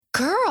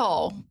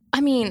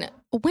I mean,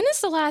 when is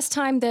the last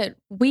time that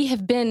we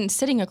have been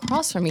sitting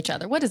across from each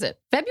other? What is it?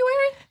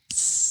 February?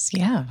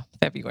 Yeah,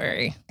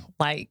 February,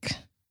 like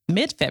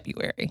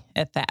mid-February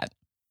at that.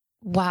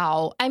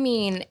 Wow. I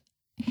mean,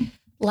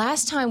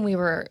 last time we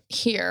were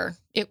here,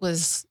 it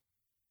was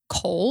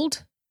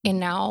cold, and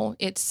now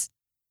it's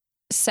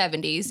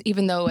 70s,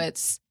 even though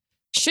it's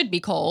should be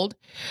cold.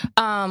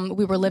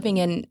 We were living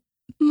in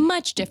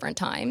much different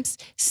times.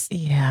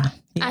 Yeah.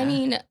 I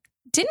mean,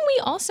 didn't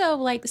we also,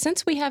 like,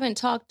 since we haven't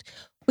talked,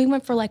 we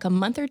went for like a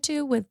month or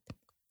two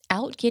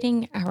without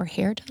getting our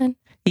hair done?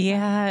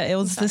 Yeah, it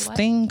was this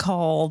thing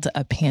called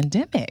a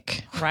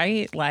pandemic,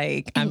 right?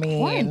 Like,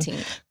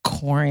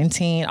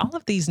 quarantine, all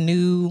of these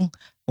new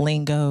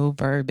lingo,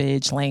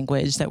 verbiage,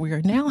 language that we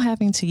are now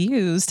having to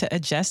use to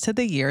adjust to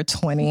the year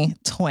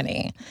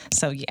 2020.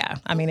 So yeah,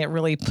 I mean, it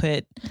really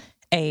put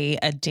a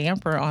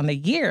damper on the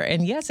year.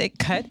 And yes, it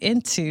cut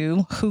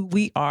into who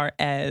we are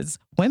as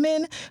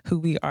women, who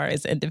we are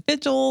as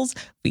individuals.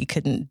 We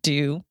couldn't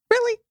do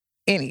really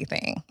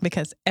anything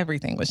because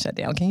everything was shut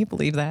down. Can you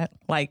believe that?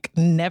 Like,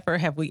 never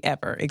have we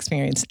ever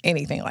experienced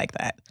anything like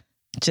that.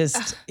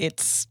 Just,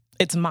 it's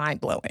mind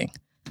blowing.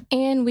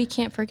 And we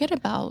can't forget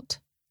about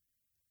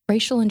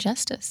racial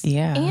injustice.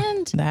 Yeah.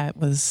 And that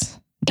was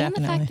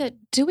definitely. And the fact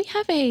that, do we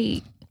have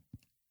a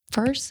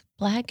first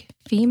Black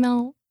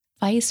female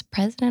vice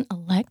president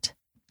elect?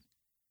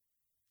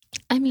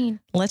 I mean,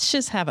 let's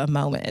just have a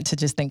moment to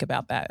just think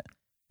about that.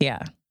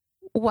 Yeah.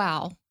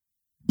 Wow.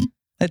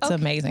 It's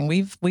amazing.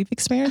 We've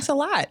experienced a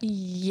lot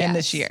in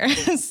this year.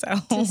 So,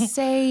 to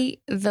say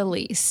the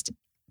least,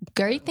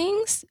 great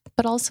things,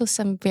 but also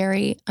some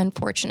very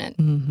unfortunate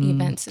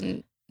events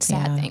and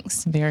sad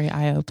things. Very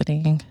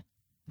eye-opening.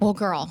 Well,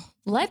 girl,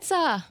 let's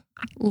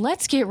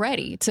get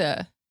ready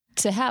to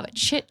have a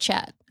chit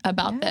chat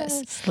about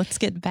this. Let's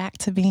get back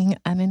to being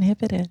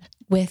uninhibited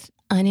with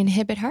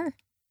uninhibitHER.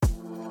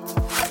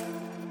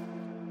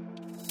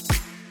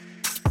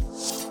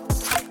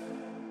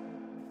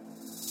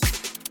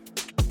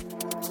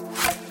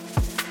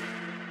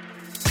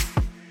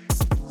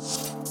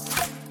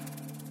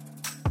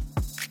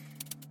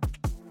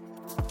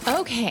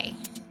 Okay,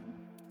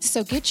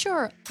 so get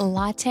your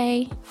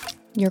latte,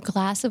 your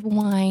glass of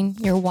wine,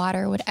 your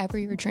water, whatever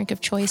your drink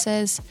of choice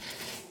is,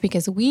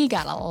 because we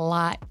got a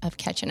lot of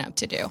catching up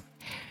to do.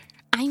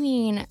 I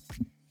mean,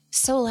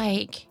 so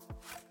like,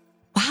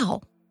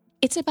 wow,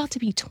 it's about to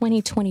be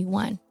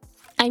 2021.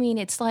 I mean,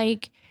 it's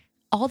like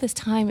all this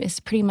time has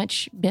pretty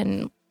much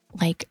been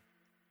like,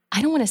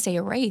 I don't want to say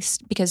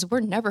erased because we're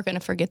never going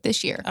to forget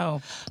this year.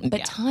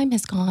 But time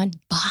has gone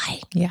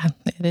by. Yeah,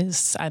 it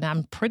is. And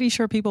I'm pretty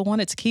sure people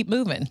want it to keep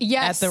moving.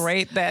 Yes. At the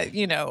rate that,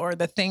 or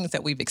the things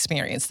that we've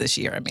experienced this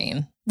year. I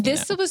mean,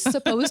 this was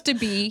supposed to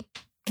be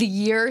the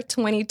year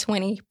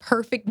 2020,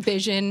 perfect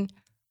vision,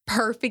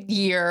 perfect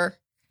year.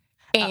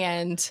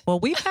 And well,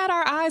 we've had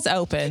our eyes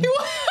open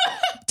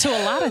to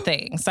a lot of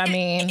things. I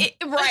mean,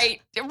 right.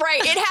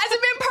 It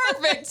hasn't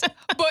been perfect,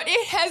 but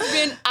it has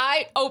been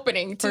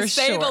eye-opening to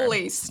say the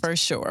least. For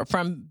sure.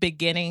 From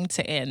beginning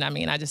to end. I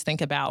mean, I just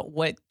think about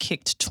what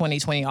kicked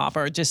 2020 off,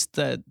 or just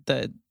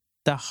the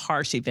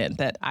harsh event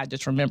that I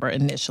just remember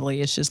initially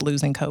is just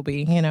losing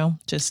Kobe,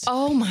 just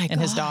oh my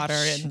and his daughter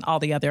and all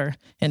the other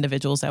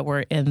individuals that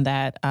were in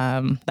that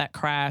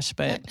crash.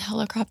 But that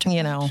helicopter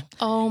crash.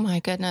 Oh my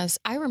goodness.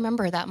 I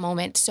remember that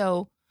moment.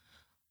 So,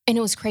 and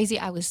it was crazy.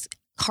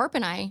 Harp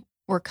and I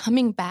were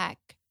coming back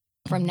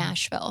from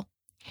Nashville,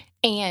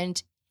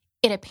 and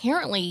it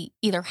apparently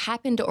either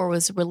happened or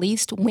was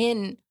released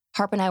when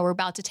Harp and I were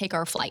about to take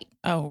our flight.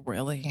 Oh,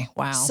 really?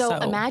 Wow. So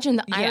imagine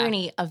the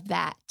irony of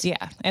that.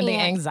 Yeah. And the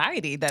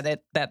anxiety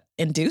that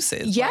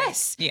induces.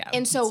 Yes. Like, yeah.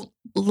 And so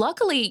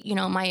luckily,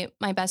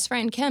 my best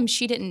friend, Kim,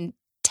 she didn't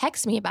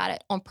text me about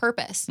it on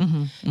purpose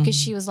because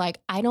she was like,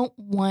 I don't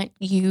want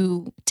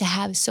you to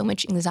have so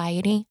much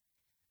anxiety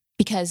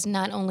because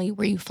not only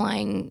were you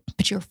flying,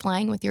 but you're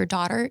flying with your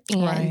daughter.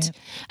 And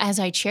as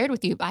I shared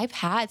with you, I've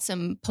had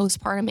some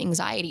postpartum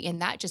anxiety,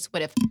 and that just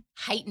would have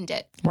heightened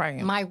it.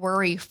 Right. My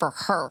worry for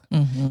her.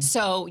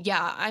 So,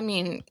 yeah, I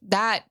mean,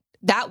 that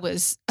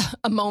was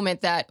a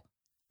moment that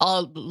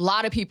a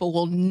lot of people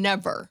will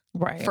never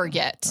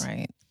forget.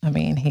 Right. I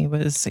mean, he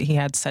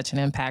had such an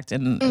impact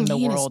in the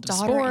world of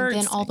sports. And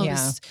then all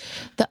those,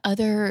 the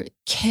other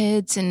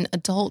kids and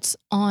adults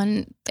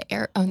on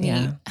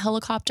the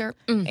helicopter.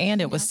 And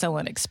it was so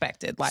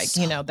unexpected. Like,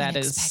 that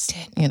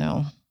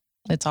unexpected.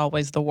 It's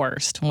always the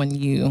worst when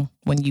you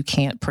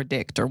can't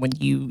predict or when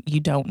you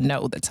don't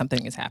know that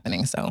something is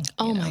happening. So,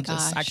 my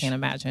gosh. I can't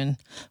imagine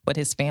what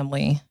his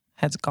family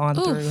has gone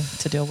through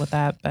to deal with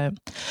that. But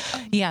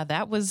yeah,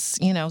 that was,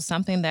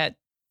 something that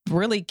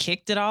really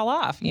kicked it all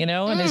off,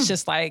 and it's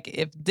just like,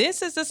 if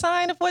this is a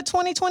sign of what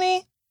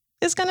 2020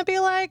 is going to be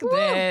like,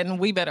 then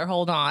we better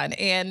hold on.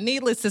 And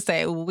needless to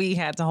say, we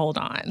had to hold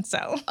on.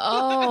 So,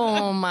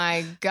 oh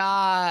my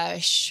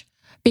gosh,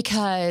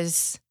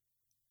 because,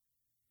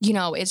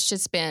 it's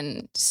just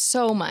been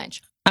so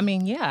much I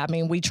mean, yeah. I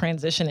mean, we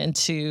transitioned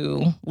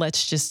into,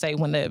 let's just say,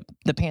 when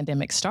the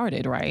pandemic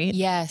started, right?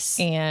 Yes.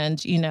 And,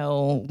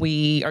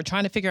 we are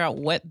trying to figure out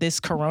what this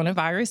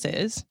coronavirus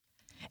is.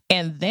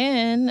 And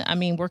then, I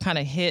mean, we're kind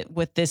of hit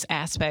with this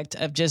aspect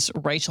of just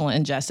racial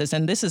injustice.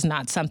 And this is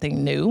not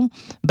something new,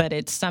 but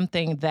it's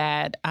something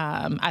that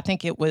I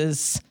think it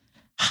was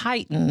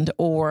heightened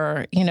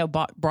or,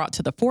 brought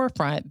to the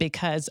forefront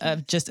because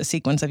of just a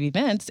sequence of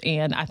events.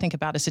 And I think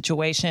about a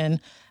situation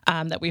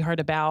that we heard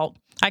about,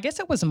 I guess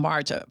it was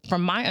March.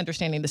 From my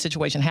understanding, the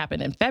situation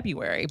happened in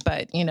February,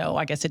 but,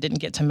 I guess it didn't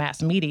get to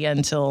mass media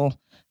until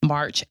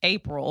March,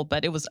 April,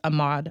 but it was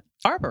Ahmaud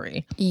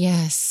Arbery.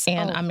 Yes.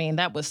 And I mean,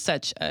 that was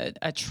such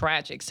a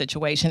tragic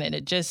situation. And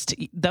it just,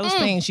 those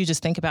things you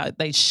just think about,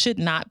 they should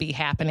not be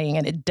happening.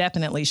 And it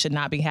definitely should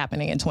not be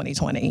happening in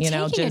 2020.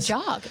 Taking a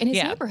jog in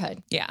his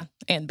neighborhood. Yeah.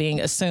 And being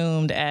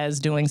assumed as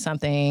doing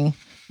something,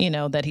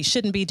 that he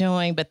shouldn't be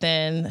doing, but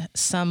then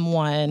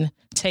someone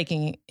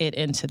taking it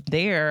into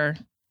their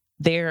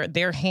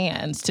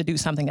hands to do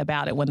something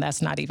about it when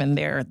that's not even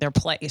their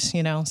place,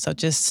 So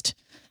just,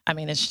 I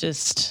mean, it's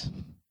just,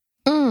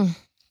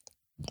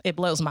 it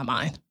blows my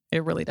mind.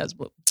 It really does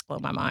blow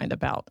my mind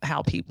about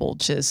how people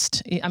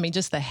just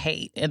the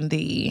hate and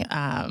the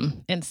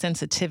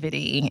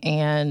insensitivity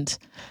and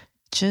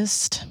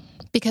just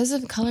because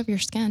of the color of your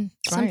skin,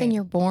 something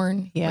you're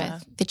born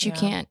with that you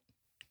can't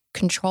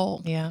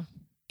control. Yeah.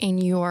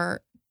 And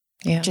you're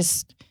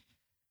just,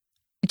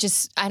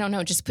 I don't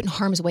know, just put in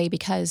harm's way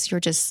because you're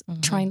just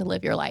trying to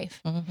live your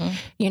life.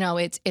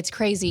 It's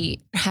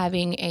crazy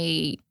having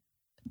a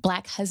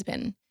Black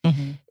husband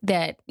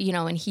that,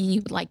 and he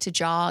would like to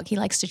jog. He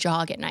likes to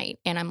jog at night.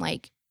 And I'm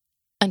like,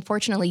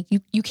 unfortunately,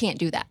 you can't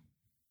do that.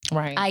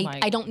 Right.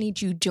 I don't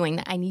need you doing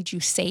that. I need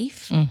you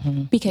safe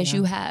because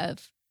you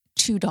have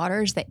 2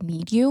 daughters that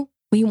need you.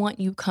 We want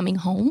you coming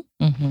home.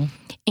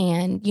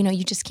 And,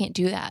 you just can't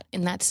do that.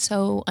 And that's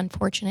so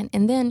unfortunate.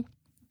 And then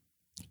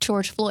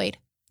George Floyd.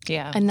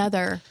 Yeah.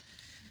 Another.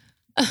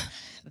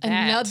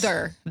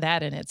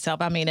 That in itself.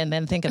 I mean, and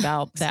then think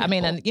about that. I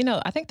mean, and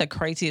I think the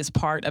craziest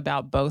part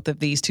about both of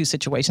these two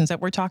situations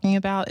that we're talking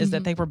about is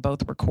that they were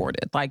both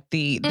recorded. Like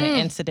the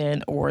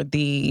incident or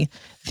the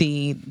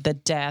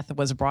death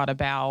was brought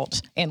about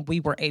and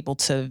we were able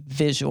to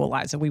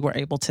visualize it. We were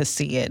able to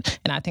see it.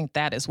 And I think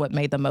that is what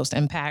made the most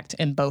impact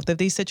in both of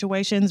these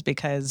situations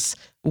because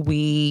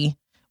we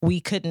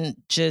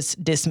couldn't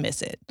just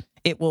dismiss it.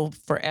 It will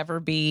forever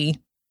be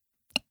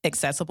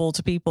accessible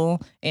to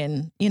people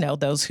and,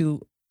 those who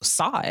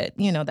saw it,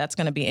 that's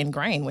going to be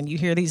ingrained. When you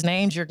hear these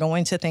names, you're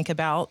going to think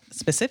about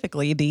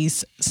specifically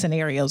these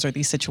scenarios or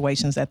these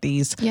situations that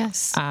these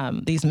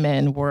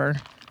men were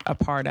a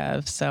part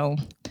of. So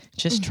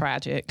just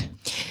tragic.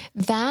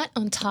 That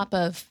on top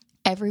of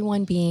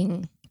everyone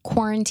being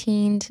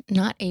quarantined,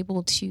 not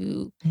able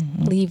to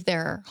leave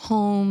their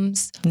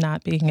homes,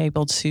 not being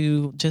able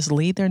to just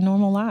lead their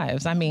normal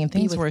lives. I mean,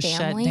 things were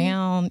family. Shut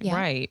down. Yeah.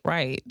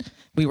 Right.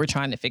 We were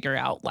trying to figure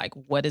out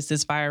what is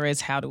this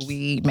virus? How do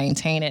we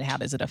maintain it? How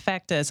does it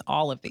affect us?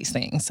 All of these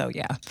things. So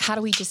yeah. How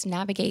do we just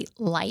navigate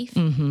life?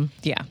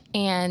 Yeah.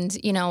 And,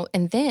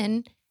 and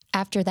then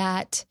after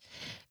that,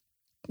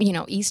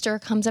 Easter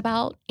comes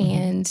about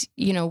and,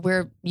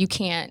 you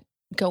can't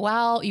go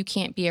out, you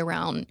can't be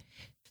around.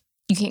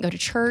 You can't go to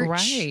church.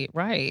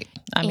 Right.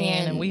 I mean,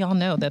 and we all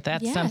know that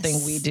that's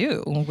something we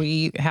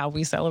do. How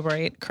we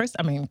celebrate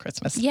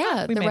Christmas.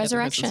 Yeah, the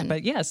resurrection.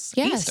 But yes,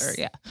 Easter,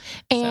 yeah.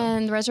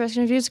 And the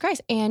resurrection of Jesus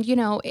Christ. And,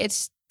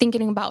 it's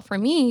thinking about for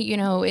me,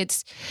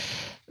 it's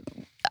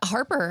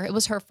Harper. It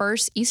was her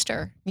first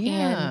Easter.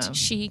 Yeah. And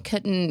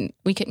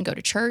we couldn't go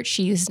to church.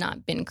 She's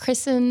not been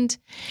christened.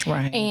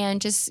 Right. And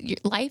just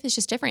life is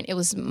just different. It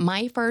was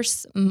my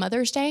first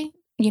Mother's Day,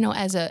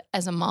 as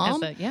a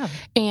mom.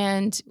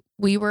 And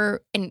we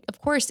were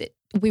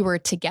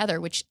together,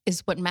 which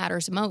is what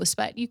matters most,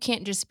 but you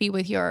can't just be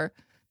with the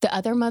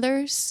other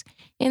mothers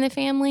in the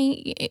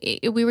family.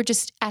 We were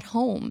just at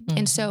home.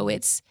 And so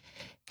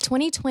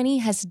 2020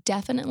 has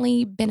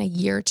definitely been a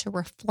year to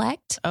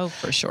reflect. Oh,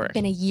 for sure.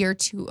 Been a year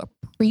to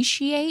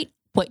appreciate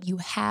what you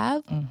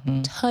have,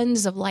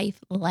 tons of life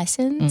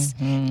lessons,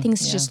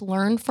 things to just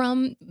learn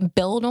from,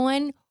 build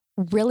on,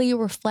 really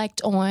reflect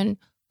on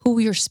who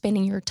you're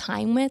spending your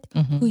time with,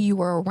 who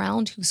you are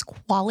around, who's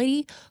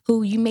quality,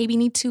 who you maybe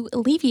need to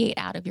alleviate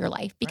out of your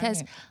life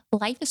because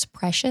life is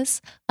precious,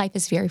 life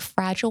is very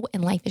fragile,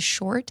 and life is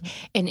short.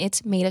 And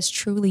it's made us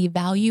truly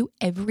value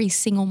every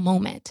single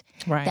moment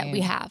that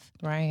we have.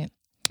 Right.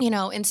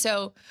 And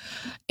so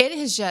it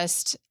is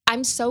just,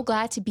 I'm so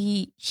glad to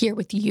be here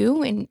with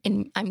you and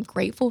I'm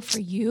grateful for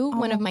you,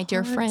 one of my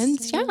dear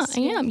friends. Yes,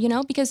 I am,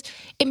 because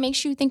it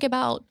makes you think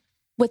about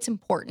what's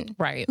important,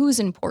 right? Who's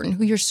important,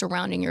 who you're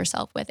surrounding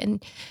yourself with.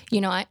 And,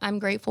 I'm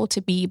grateful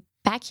to be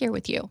back here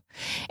with you.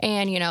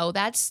 And,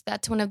 that's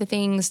one of the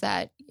things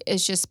that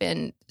has just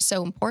been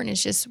so important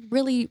is just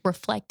really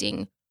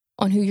reflecting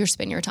on who you're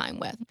spending your time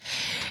with.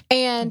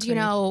 And,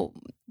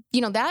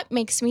 that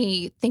makes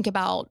me think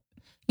about,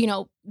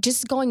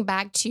 just going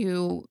back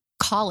to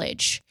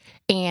college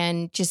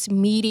and just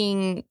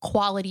meeting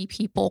quality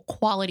people,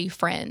 quality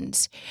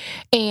friends.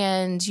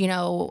 And,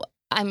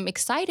 I'm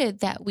excited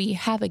that we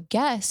have a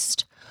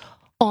guest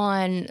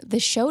on the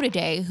show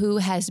today who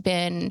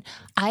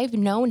I've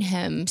known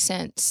him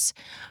since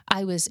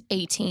I was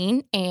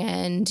 18.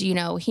 And,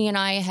 he and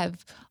I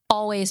have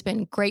always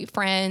been great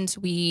friends.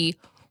 We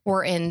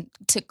were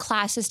into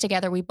classes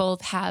together. We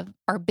both have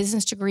our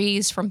business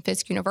degrees from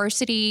Fisk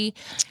University.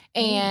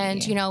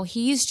 And,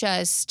 he's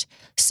just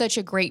such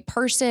a great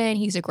person.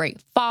 He's a great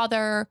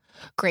father,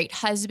 great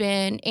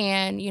husband,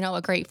 and,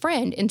 a great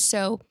friend. And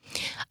so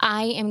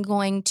I am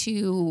going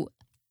to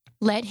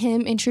let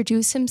him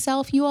introduce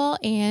himself, you all.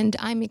 And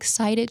I'm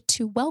excited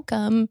to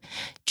welcome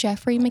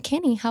Jeffrey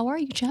Mckinney. How are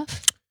you,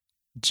 Jeff?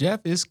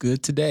 Jeff is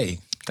good today.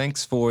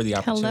 Thanks for the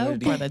opportunity. Hello,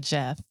 brother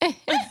Jeff.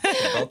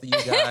 Both of you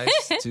guys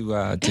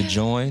to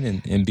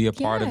join and be a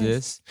part of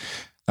this.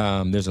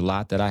 There's a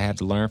lot that I have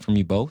to learn from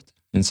you both,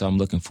 and so I'm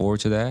looking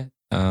forward to that.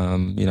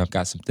 I've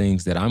got some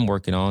things that I'm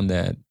working on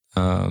that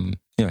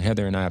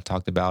Heather and I have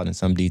talked about in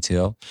some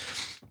detail.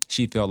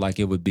 She felt like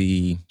it would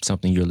be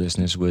something your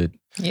listeners would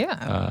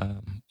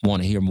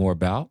want to hear more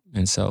about,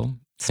 and so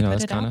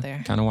that's kind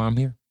of why I'm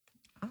here.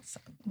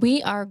 Awesome.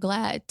 We are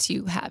glad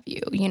to have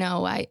you.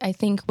 I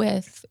think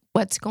with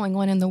what's going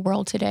on in the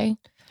world today,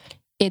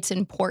 it's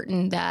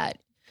important that,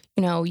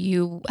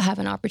 you have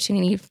an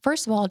opportunity,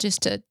 first of all,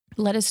 just to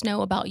let us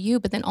know about you,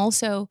 but then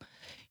also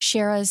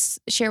share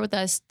with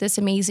us this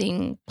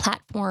amazing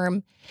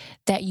platform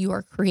that you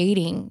are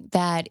creating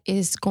that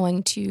is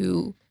going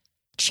to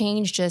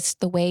change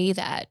just the way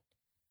that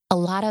a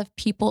lot of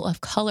people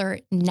of color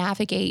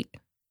navigate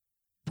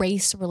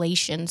race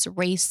relations,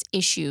 race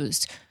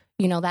issues.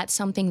 That's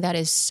something that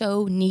is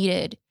so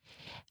needed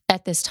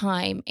at this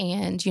time.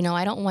 And,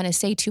 I don't want to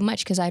say too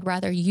much because I'd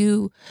rather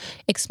you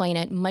explain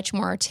it much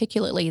more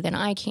articulately than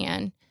I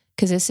can,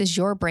 because this is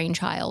your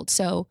brainchild.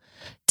 So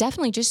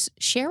definitely just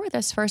share with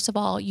us, first of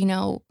all,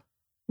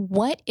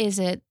 what is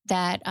it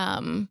that,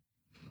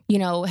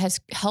 has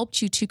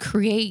helped you to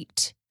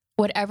create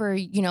whatever,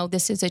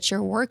 this is that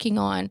you're working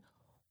on.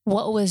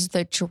 What was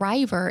the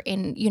driver,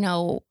 and,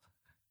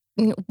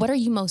 what are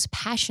you most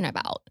passionate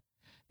about?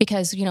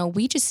 Because,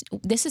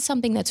 this is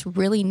something that's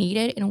really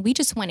needed, and we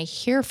just want to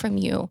hear from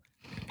you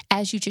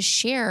as you just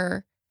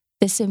share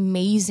this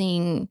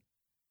amazing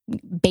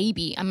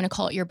baby. I'm going to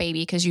call it your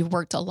baby because you've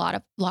worked a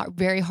lot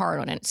very hard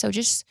on it. So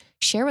just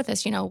share with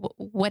us,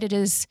 what it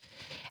is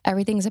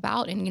everything's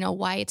about, and,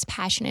 why it's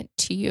passionate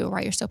to you,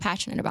 why you're so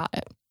passionate about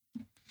it.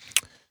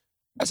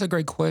 That's a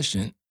great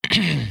question.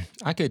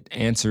 I could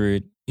answer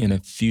it in a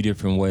few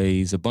different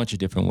ways, a bunch of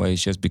different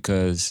ways, just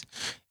because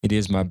it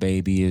is my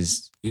baby.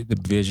 The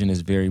vision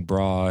is very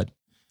broad.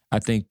 I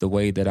think the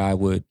way that I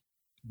would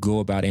go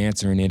about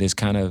answering it is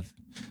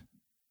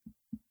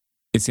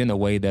it's in a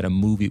way that a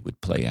movie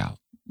would play out.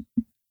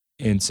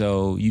 And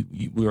so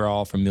we're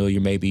all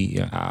familiar,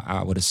 maybe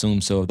I would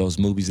assume so, of those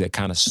movies that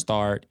kind of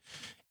start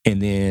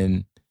and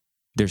then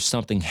there's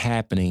something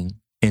happening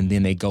and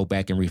then they go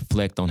back and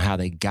reflect on how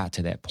they got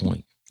to that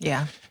point.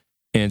 Yeah.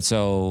 And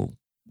so,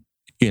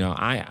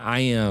 I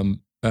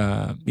am,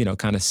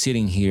 kind of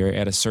sitting here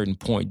at a certain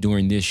point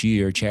during this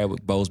year.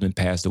 Chadwick Boseman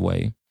passed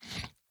away.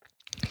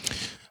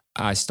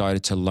 I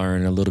started to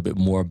learn a little bit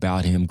more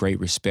about him, great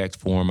respect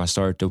for him. I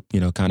started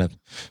to, kind of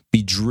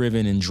be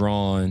driven and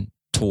drawn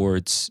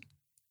towards,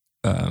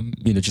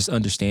 just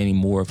understanding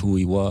more of who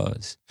he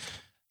was.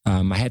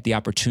 I had the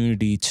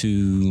opportunity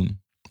to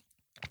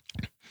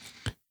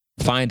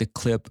find a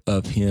clip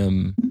of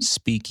him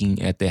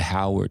speaking at the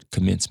Howard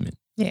commencement.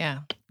 Yeah,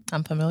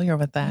 I'm familiar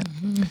with that.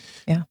 Mm-hmm.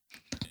 Yeah.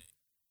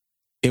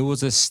 It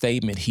was a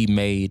statement he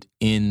made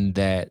in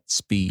that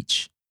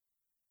speech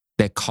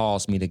that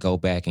caused me to go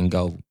back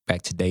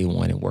to day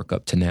one and work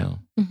up to now.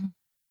 Mm-hmm.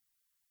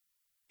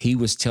 He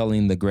was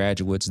telling the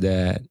graduates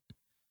that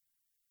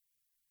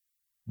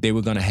they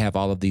were going to have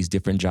all of these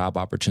different job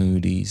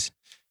opportunities,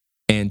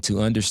 and to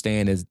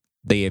understand as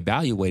they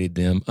evaluated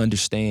them,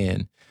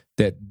 understand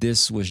that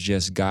this was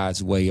just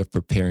God's way of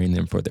preparing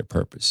them for their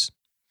purpose.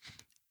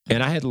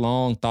 And I had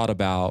long thought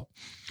about,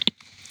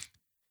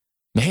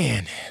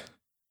 man,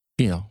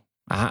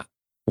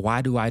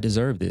 why do I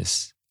deserve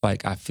this?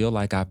 Like, I feel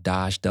like I've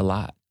dodged a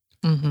lot.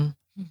 Mm-hmm.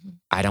 Mm-hmm.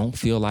 I don't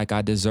feel like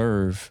I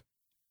deserve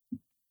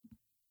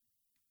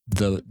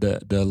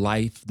the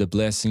life, the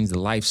blessings, the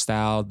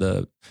lifestyle.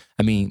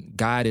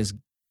 God has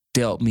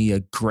dealt me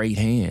a great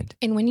hand.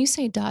 And when you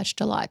say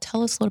dodged a lot,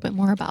 tell us a little bit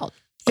more about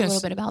that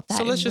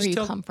and where you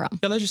come from.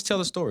 Yeah, let's just tell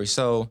the story.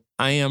 So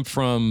I am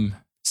from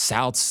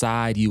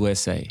Southside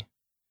USA,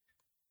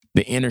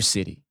 the inner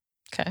city.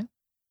 Okay.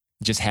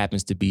 Just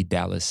happens to be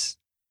Dallas,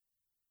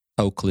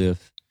 Oak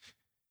Cliff.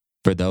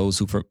 For those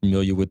who are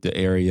familiar with the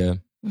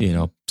area,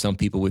 some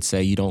people would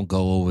say you don't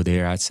go over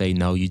there. I'd say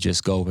no, you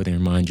just go over there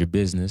and mind your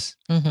business.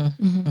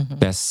 Mm-hmm. Mm-hmm. Mm-hmm.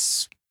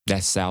 That's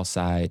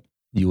Southside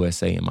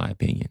USA, in my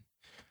opinion.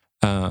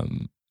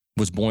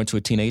 Was born to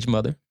a teenage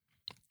mother,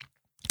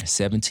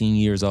 17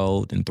 years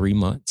old in 3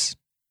 months.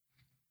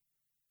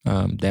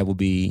 That will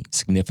be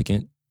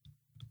significant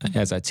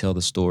as I tell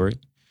the story.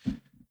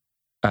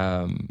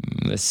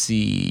 Let's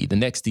see, the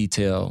next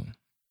detail.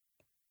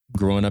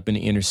 Growing up in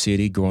the inner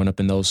city, growing up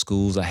in those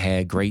schools, I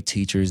had great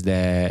teachers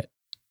that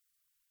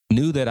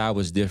knew that I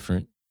was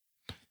different.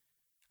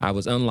 I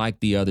was unlike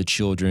the other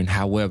children.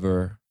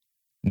 However,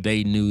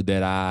 they knew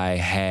that I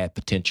had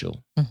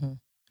potential. Mm-hmm.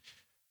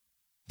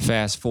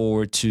 Fast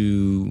forward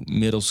to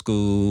middle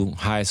school,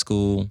 high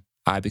school,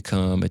 I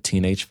become a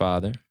teenage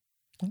father.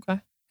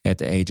 Okay. At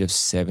the age of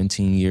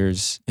 17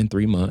 years and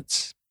 3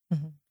 months.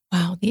 Mm-hmm.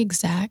 Wow, the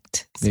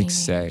exact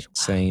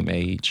same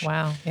age.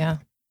 Wow, yeah.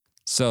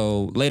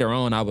 So later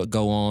on, I would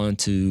go on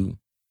to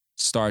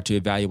start to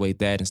evaluate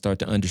that and start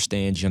to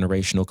understand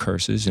generational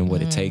curses and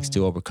what it takes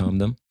to overcome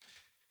them.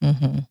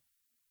 Mm-hmm.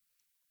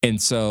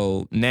 And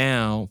so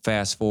now,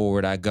 fast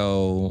forward, I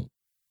go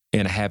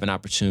and I have an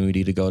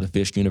opportunity to go to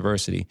Fisk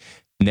University.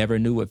 Never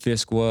knew what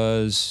Fisk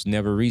was,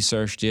 never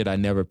researched it. I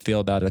never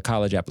filled out a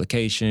college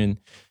application.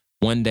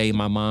 One day,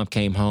 my mom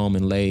came home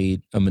and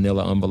laid a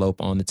manila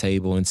envelope on the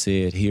table and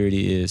said, here it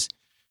is.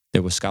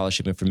 There was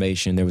scholarship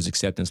information. There was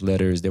acceptance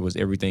letters. There was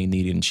everything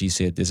needed. And she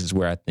said, this is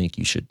where I think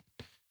you should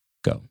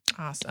go.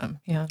 Awesome.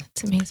 Yeah.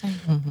 It's amazing.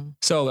 Mm-hmm.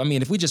 So, I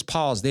mean, if we just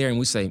pause there and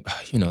we say,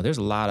 there's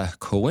a lot of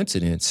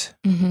coincidence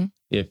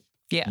if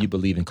you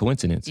believe in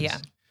coincidences. Yeah.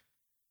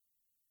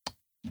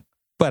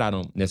 But I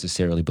don't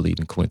necessarily believe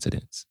in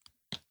coincidence.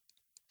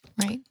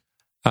 Right.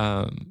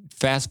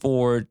 Fast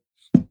forward,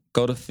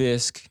 go to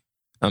Fisk.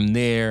 I'm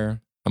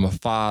there. I'm a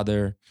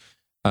father.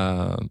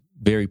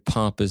 Very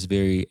pompous,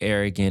 very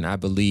arrogant. I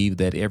believe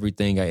that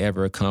everything I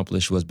ever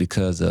accomplished was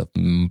because of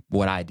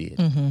what I did.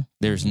 Mm-hmm.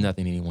 There's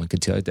nothing anyone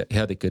could tell.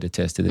 Heather could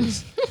attest to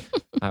this.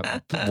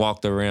 I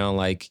walked around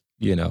like,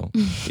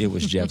 it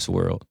was Jeff's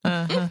world.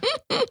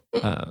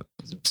 Uh-huh.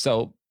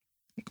 So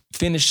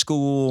finished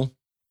school.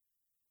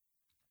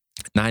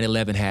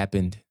 9/11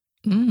 happened.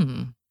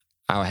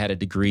 I had a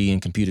degree in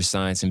computer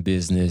science and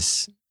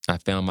business. I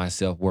found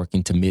myself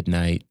working to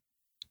midnight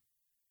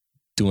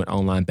doing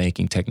online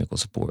banking technical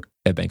support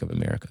at Bank of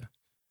America.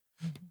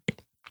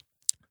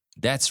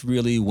 That's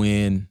really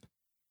when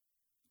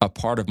a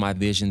part of my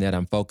vision that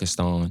I'm focused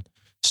on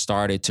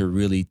started to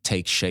really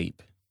take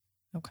shape.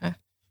 Okay.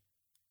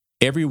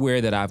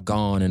 Everywhere that I've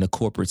gone in a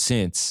corporate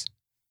sense,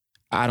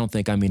 I don't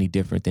think I'm any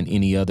different than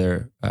any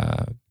other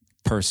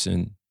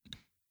person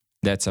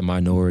that's a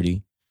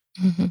minority.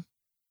 Mm-hmm.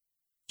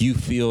 You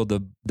feel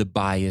the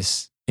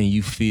bias and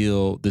you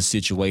feel the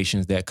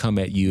situations that come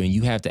at you, and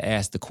you have to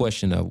ask the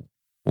question of,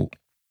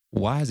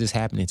 why is this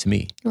happening to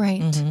me?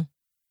 Right. Mm-hmm.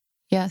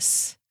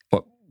 Yes.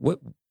 What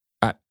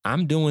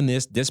I'm doing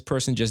this. This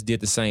person just did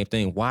the same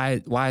thing.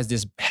 Why is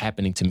this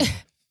happening to me?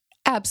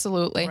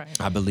 Absolutely. Right.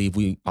 I believe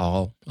we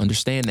all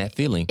understand that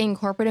feeling. In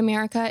corporate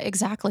America,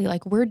 exactly.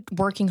 Like, we're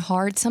working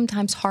hard,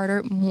 sometimes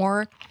harder,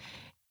 more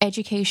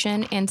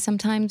education, and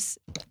sometimes,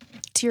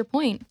 to your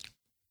point,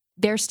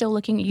 they're still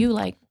looking at you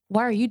like,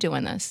 why are you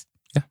doing this?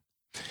 Yeah.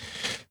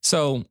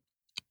 So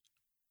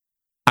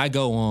I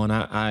go on.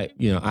 I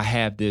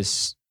have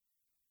this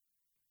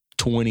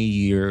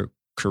 20-year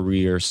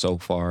career so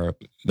far,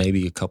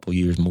 maybe a couple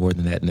years more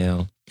than that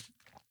now,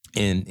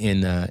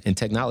 in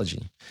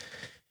technology.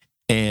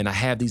 And I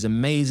have these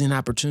amazing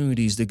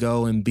opportunities to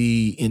go and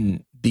be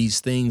in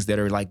these things that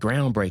are like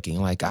groundbreaking.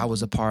 Like, I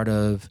was a part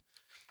of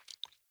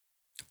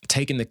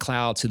taking the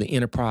cloud to the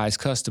enterprise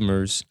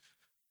customers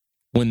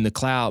when the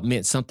cloud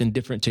meant something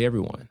different to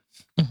everyone.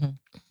 Mm-hmm.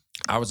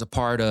 I was a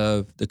part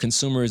of the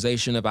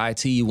consumerization of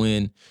IT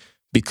when,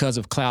 because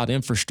of cloud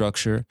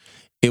infrastructure,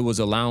 it was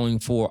allowing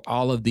for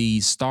all of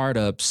these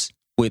startups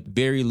with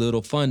very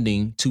little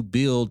funding to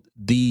build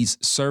these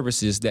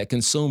services that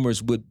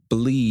consumers would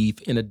believe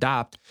and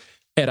adopt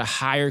at a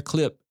higher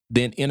clip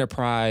than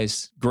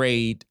enterprise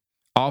grade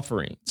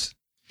offerings.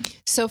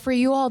 So for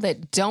you all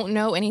that don't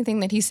know anything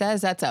that he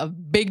says, that's a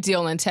big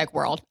deal in tech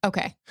world.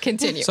 Okay,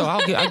 continue. So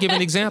I'll give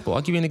an example.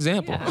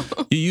 Yeah.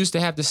 You used to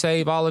have to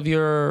save all of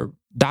your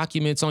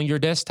documents on your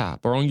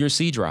desktop or on your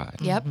C drive.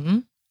 Yep. Mm-hmm.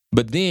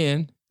 But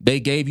then they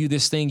gave you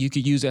this thing you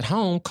could use at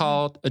home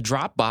called a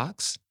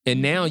Dropbox.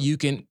 And now you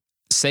can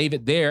save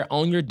it there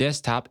on your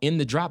desktop in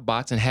the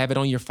Dropbox and have it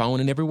on your phone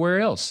and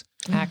everywhere else.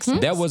 Access.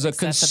 That was a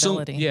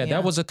Accessibility.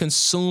 that was a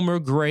consumer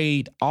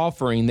grade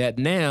offering that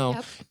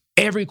now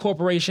every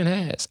corporation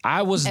has.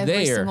 Every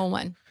single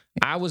one.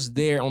 I was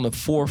there on the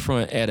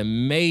forefront at a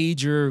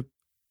major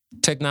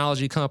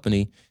technology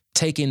company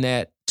taking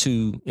that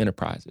to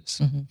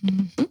enterprises. Mm-hmm.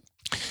 Mm-hmm.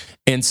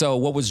 And so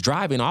what was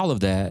driving all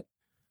of that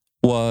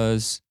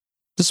was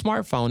the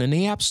smartphone and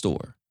the app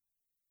store.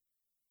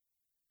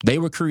 They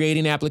were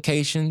creating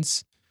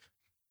applications.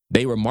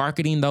 They were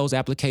marketing those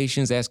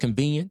applications as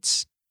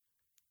convenience.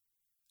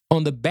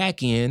 On the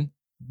back end,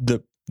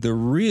 the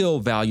real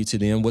value to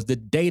them was the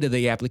data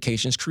the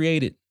applications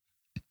created.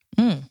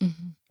 Mm-hmm.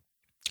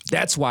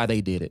 That's why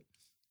they did it.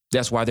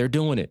 That's why they're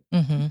doing it.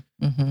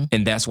 Mm-hmm. Mm-hmm.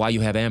 And that's why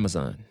you have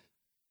Amazon.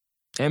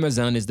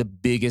 Amazon is the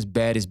biggest,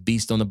 baddest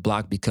beast on the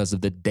block because of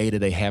the data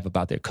they have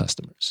about their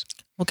customers.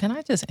 Well, can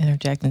I just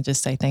interject and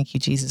just say thank you,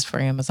 Jesus, for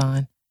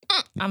Amazon?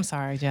 I'm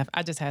sorry, Jeff.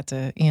 I just had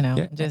to,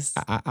 just.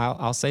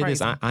 I'll say this.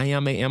 Crazy. I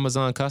am an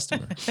Amazon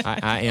customer.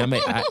 I am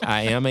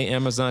an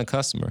Amazon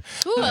customer.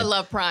 Ooh, I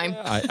love Prime.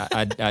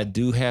 I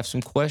do have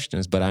some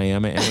questions, but I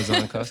am an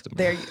Amazon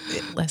customer.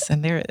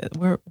 Listen,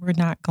 we're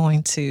not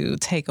going to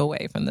take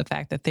away from the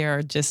fact that there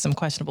are just some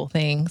questionable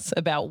things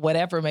about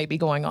whatever may be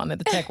going on in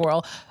the tech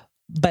world.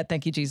 But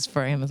thank you, Jesus,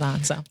 for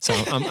Amazon. So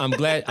I'm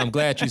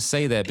glad you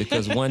say that,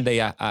 because one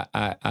day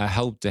I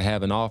hope to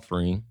have an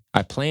offering.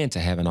 I plan to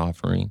have an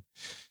offering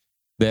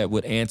that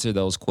would answer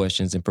those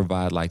questions and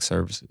provide like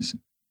services.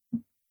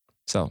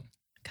 So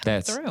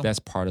that's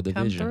part of the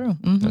vision.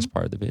 Mm-hmm. That's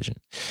part of the vision.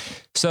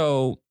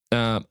 So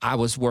I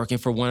was working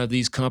for one of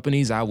these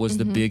companies. I was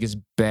the biggest,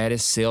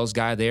 baddest sales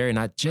guy there. And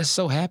I just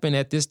so happened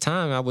at this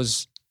time,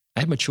 I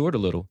had matured a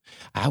little.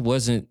 I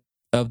wasn't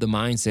of the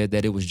mindset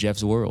that it was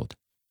Jeff's world.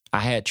 I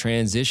had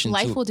transitioned.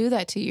 Life will do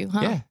that to you, huh?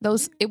 Yeah.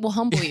 It will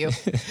humble you.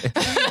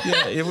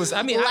 Yeah, it was.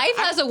 I mean, life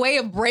has a way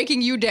of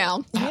breaking you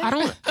down.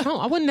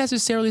 I wouldn't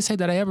necessarily say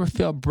that I ever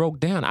felt broke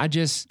down. I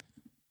just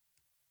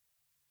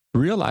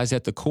realized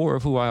at the core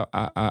of who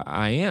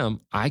I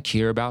am, I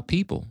care about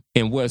people.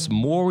 And what's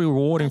more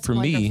rewarding for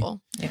wonderful.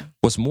 Me,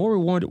 what's more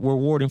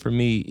rewarding for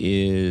me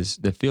is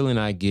the feeling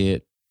I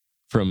get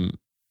from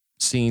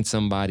seeing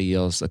somebody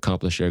else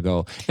accomplish their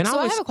goal. And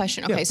I have a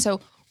question. Okay,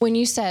 so when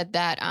you said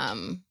that,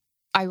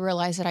 I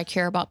realized that I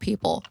care about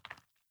people.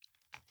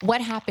 What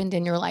happened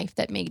in your life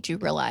that made you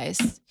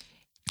realize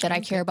that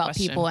I care about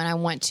people and I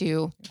want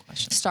to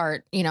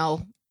start,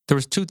 there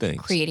was two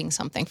things. Creating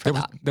something for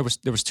that.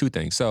 There was two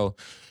things. So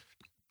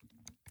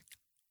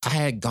I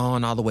had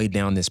gone all the way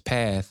down this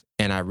path,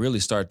 and I really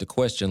started to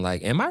question,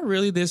 like, am I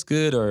really this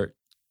good, or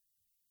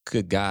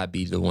could God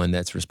be the one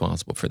that's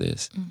responsible for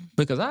this?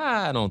 Because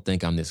I don't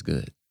think I'm this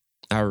good.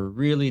 I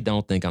really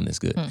don't think I'm this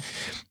good.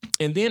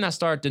 And then I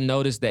started to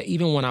notice that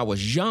even when I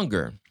was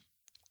younger,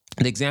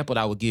 the example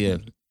that I would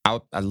give,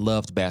 I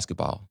loved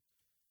basketball,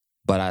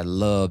 but I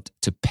loved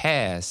to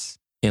pass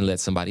and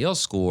let somebody else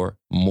score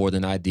more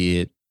than I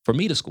did for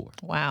me to score.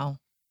 Wow.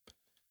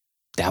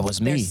 That was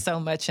me. There's so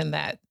much in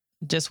that.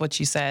 Just what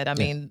you said. I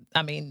mean,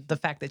 the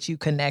fact that you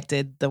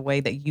connected the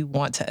way that you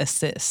want to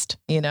assist,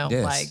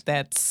 like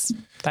that's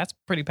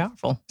pretty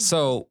powerful.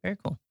 So very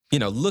cool.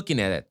 Looking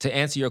at it, to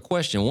answer your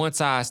question, once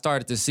I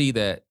started to see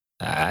that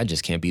I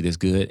just can't be this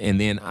good,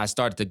 and then I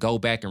started to go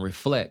back and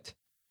reflect,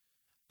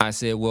 I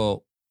said,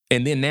 well,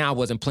 and then now I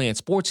wasn't playing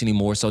sports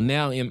anymore. So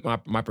now in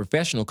my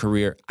professional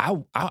career, I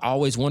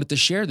always wanted to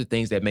share the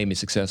things that made me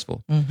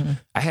successful.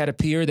 I had a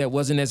peer that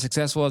wasn't as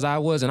successful as I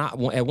was, and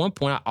at one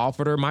point I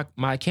offered her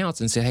my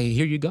accounts and said, hey,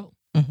 here you go.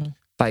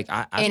 Like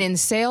and in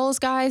sales,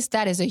 guys,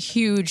 that is a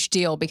huge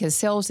deal, because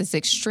sales is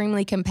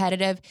extremely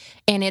competitive,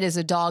 and it is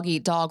a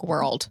dog-eat-dog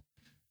world.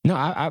 No,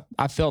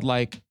 I felt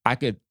like I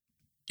could.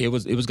 It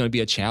was going to be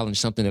a challenge,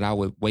 something that I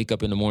would wake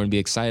up in the morning and be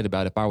excited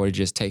about if I were to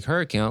just take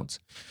her accounts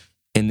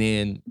and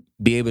then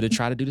be able to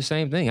try to do the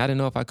same thing. I didn't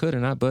know if I could or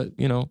not, but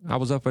I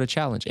was up for the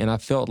challenge, and I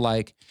felt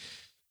like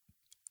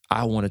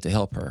I wanted to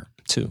help her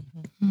too.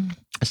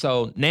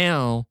 So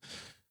now,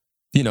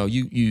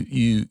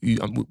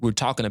 we're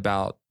talking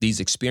about these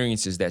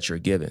experiences that you're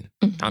given.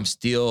 I'm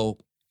still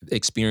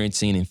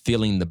experiencing and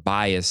feeling the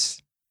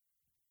bias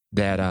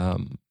that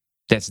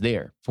that's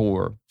there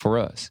for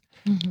us.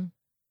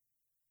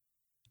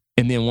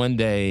 And then one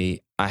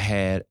day I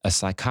had a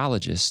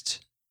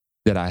psychologist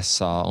that I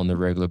saw on a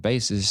regular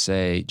basis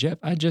say, Jeff,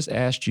 I just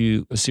asked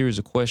you a series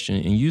of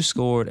questions and you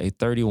scored a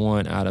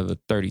 31 out of a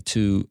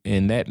 32.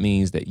 And that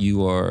means that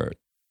you are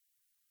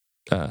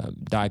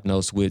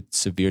diagnosed with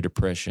severe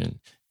depression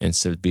and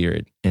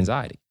severe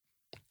anxiety.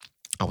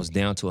 I was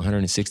down to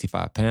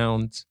 165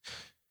 pounds.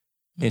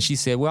 And she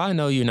said, well, I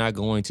know you're not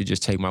going to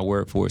just take my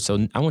word for it.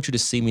 So I want you to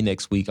see me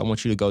next week. I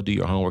want you to go do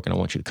your homework, and I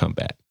want you to come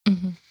back.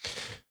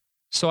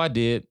 So I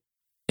did.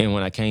 And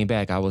when I came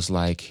back, I was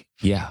like,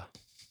 yeah.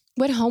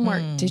 What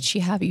homework did she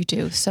have you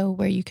do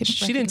where you could?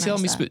 She didn't tell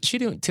me. She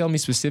didn't tell me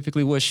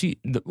specifically what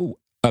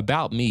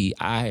about me.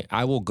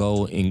 I will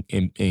go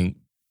and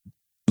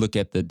look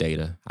at the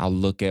data. I'll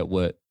look at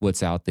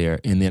what's out there,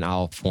 and then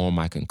I'll form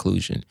my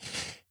conclusion.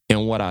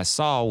 And what I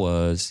saw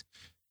was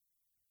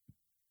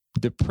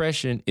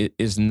depression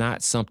is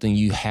not something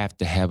you have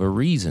to have a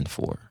reason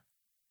for.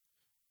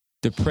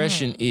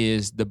 Depression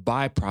is the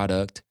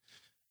byproduct.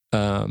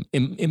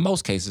 In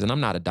most cases, and I'm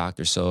not a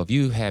doctor, so if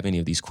you have any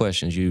of these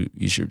questions, you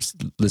should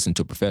listen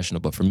to a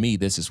professional. But for me,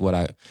 this is what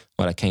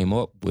I came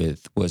up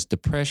with was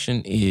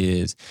depression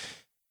is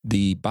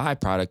the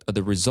byproduct of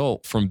the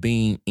result from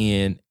being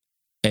in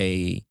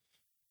a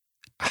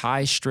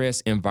high stress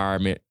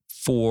environment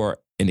for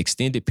an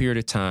extended period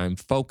of time,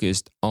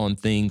 focused on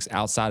things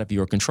outside of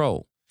your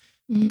control.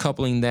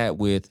 Coupling that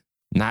with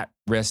not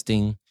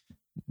resting,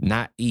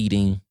 not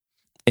eating,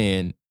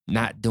 and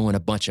not doing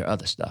a bunch of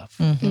other stuff.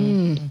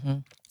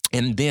 And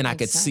then I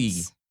could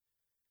see,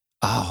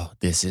 oh,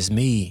 this is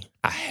me.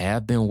 I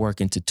have been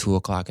working to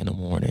 2:00 in the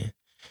morning.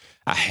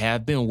 I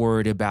have been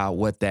worried about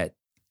what that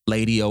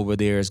lady over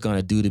there is going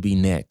to do to be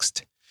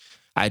next.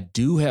 I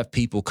do have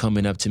people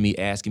coming up to me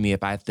asking me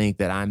if I think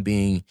that I'm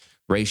being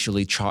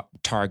racially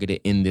targeted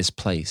in this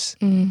place.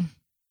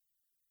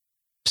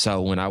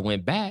 So when I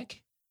went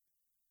back,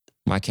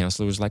 my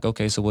counselor was like,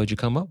 okay, so what'd you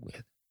come up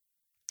with?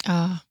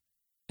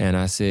 And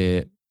I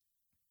said,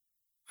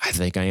 I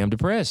think I am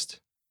depressed.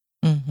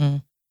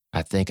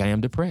 I think I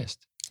am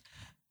depressed.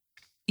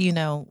 You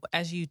know,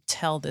 as you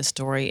tell this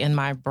story in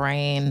my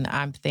brain,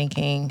 I'm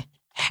thinking,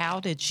 how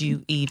did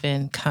you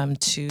even come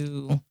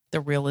to the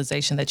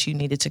realization that you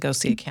needed to go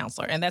see a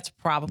counselor? And that's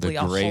probably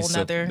a whole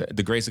nother.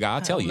 The grace of God.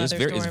 I'll tell you, it's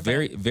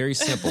very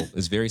simple.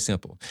 It's very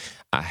simple.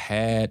 I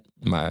had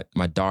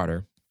my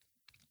daughter,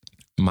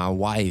 my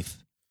wife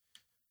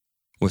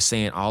was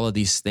saying all of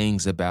these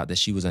things about that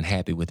she was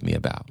unhappy with me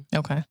about.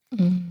 Okay.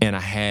 And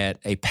I had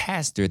a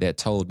pastor that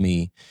told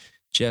me,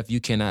 Jeff, you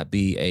cannot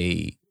be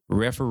a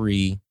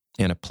referee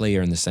and a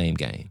player in the same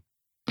game.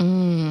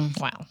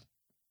 Wow.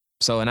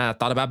 So, and I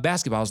thought about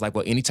basketball. I was like,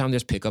 well, anytime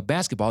there's pickup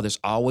basketball, there's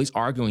always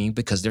arguing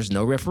because there's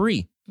no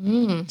referee.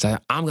 So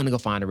I'm going to go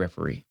find a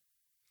referee.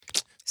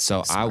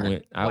 So I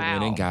went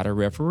and got a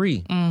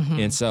referee.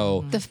 And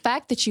so the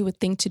fact that you would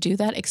think to do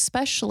that,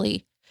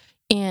 especially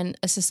in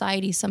a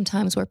society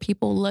sometimes where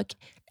people look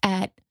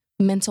at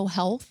mental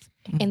health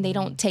and they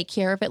don't take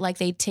care of it like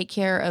they take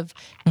care of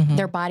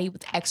their body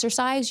with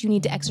exercise. You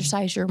need to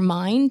exercise your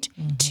mind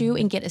too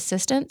and get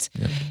assistance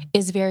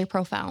is very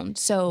profound.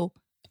 So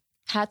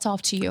hats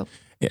off to you.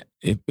 Yeah,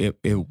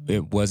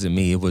 it wasn't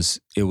me. It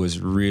was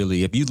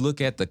really, if you look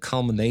at the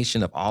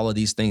culmination of all of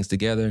these things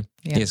together,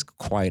 it's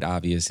quite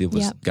obvious it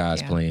was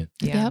God's plan.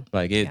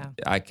 Like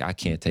I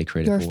can't take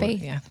credit Your for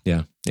faith.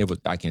 it. It was,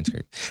 I can't take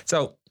credit.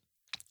 So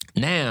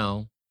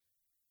now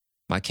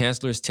my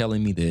counselor is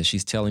telling me this.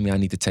 She's telling me I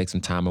need to take some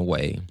time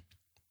away.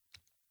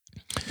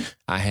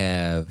 I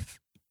have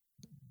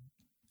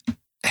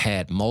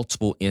had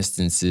multiple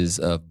instances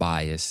of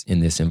bias in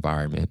this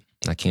environment.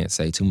 I can't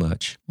say too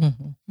much.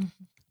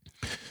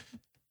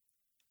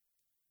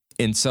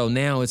 And so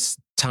now it's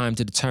time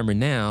to determine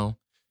now,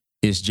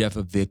 is Jeff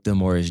a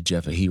victim or is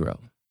Jeff a hero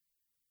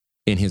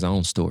in his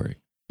own story?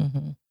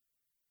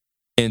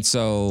 And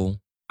so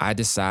I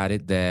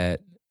decided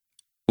that,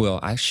 well,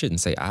 I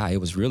shouldn't say it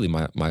was really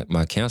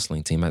my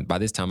counseling team. By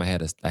this time I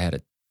had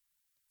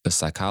a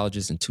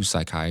psychologist and 2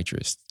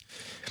 psychiatrists.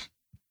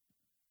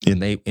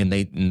 And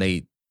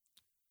they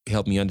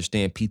helped me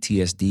understand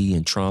PTSD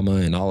and trauma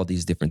and all of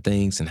these different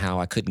things and how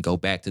I couldn't go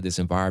back to this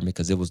environment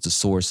because it was the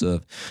source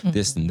of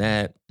this and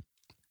that.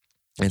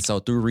 And so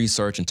through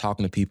research and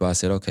talking to people, I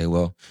said, okay,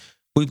 well,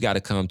 we've got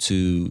to come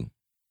to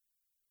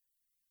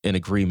an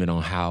agreement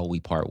on how we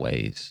part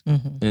ways.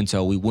 And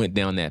so we went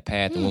down that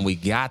path. And when we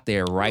got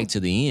there right to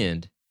the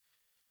end,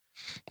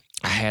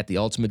 I had the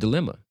ultimate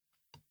dilemma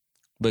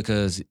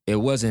because it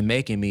wasn't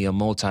making me a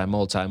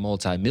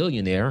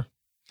multi-millionaire.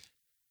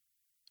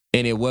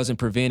 And it wasn't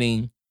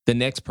preventing the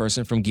next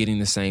person from getting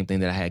the same thing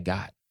that I had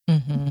got.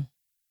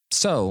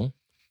 So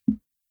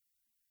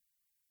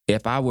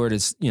if I were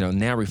to,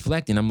 now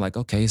reflecting, I'm like,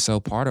 okay,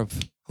 so part of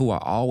who I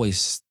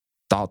always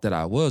thought that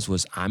I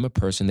was I'm a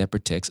person that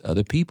protects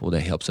other people, that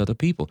helps other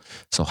people.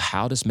 So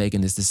how does making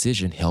this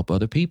decision help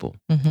other people?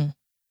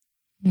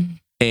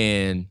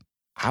 And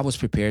I was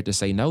prepared to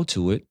say no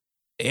to it.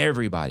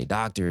 Everybody,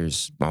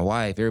 doctors, my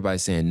wife, everybody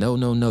saying, no,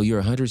 you're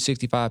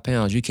 165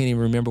 pounds. You can't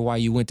even remember why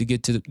you went to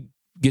get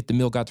the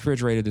milk out the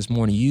refrigerator this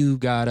morning. You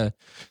gotta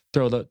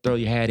throw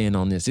your hat in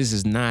on this. This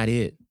is not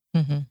it.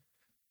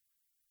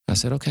 I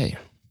said, okay.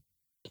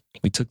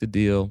 We took the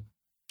deal.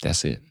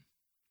 That's it.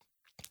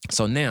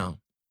 So now,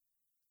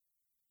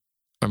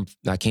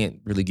 I can't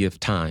really give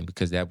time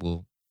because that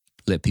will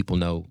let people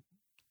know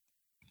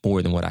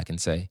more than what I can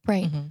say.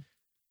 Right.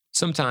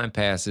 Some time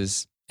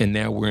passes, and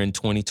now we're in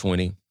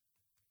 2020,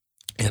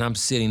 and I'm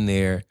sitting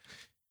there,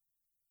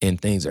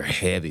 and things are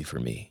heavy for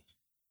me.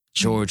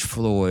 George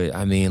Floyd,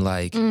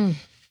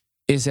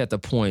 it's at the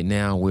point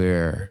now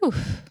where,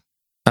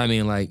 I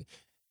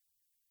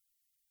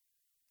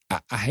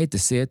hate to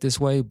say it this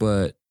way,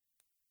 but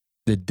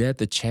the death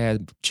of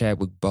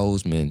Chadwick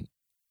Boseman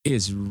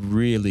is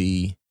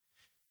really,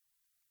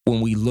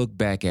 when we look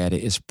back at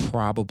it, it's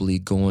probably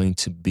going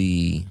to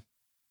be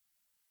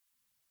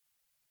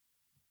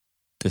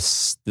the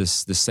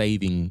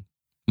saving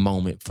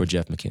moment for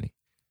Jeff Mckinney.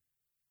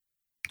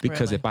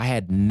 Because if I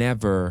had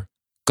never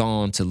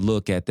gone to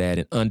look at that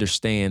and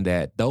understand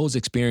that those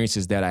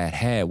experiences that I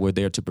had were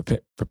there to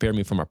prepare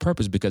me for my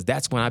purpose, because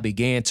that's when I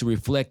began to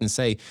reflect and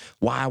say,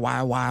 why?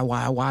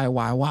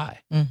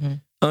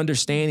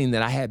 Understanding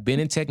that I had been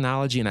in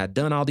technology and I'd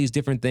done all these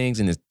different things,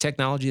 and the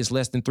technology is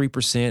less than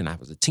 3%, and I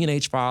was a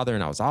teenage father,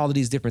 and I was all of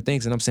these different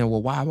things, and I'm saying,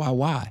 well,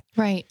 why?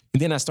 Right.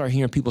 And then I start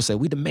hearing people say,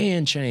 we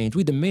demand change,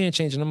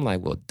 and I'm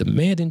like, well,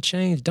 demanding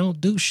change don't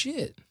do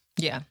shit.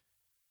 Yeah.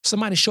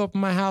 Somebody show up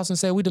in my house and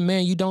say, we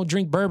demand you don't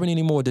drink bourbon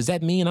anymore. Does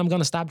that mean I'm going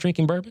to stop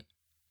drinking bourbon?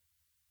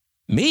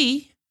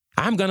 Me,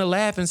 I'm going to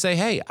laugh and say,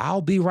 hey,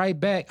 I'll be right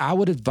back. I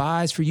would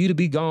advise for you to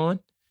be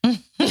gone.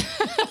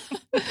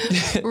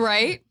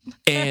 Right.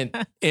 And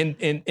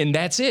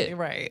that's it.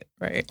 Right.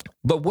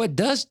 But what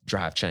does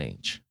drive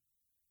change?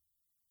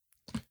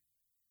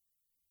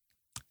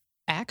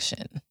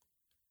 Action.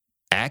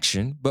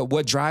 action, but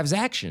what drives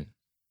action?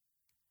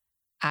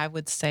 I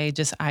would say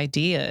just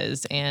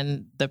ideas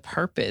and the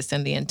purpose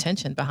and the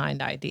intention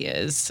behind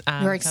ideas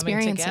Your coming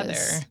together.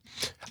 experiences.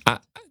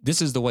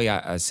 This is the way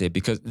I said,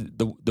 because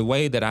the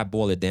way that I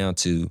boil it down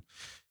to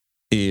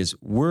is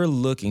we're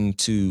looking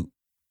to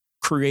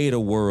create a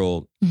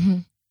world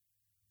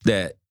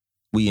that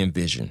we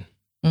envision.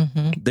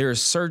 There are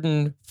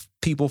certain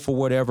people, for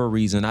whatever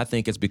reason, I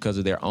think it's because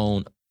of their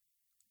own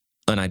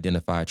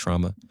unidentified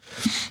trauma,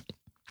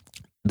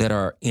 that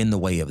are in the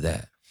way of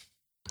that.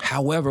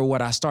 However,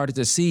 what I started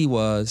to see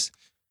was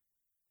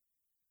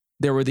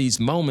there were these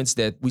moments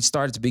that we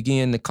started to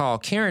begin to call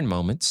Karen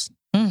moments,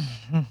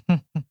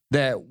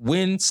 that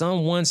when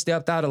someone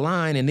stepped out of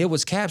line and it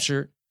was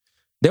captured,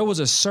 there was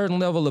a certain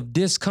level of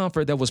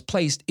discomfort that was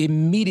placed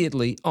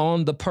immediately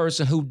on the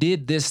person who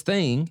did this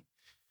thing,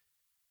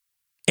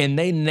 and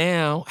they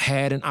now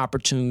had an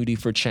opportunity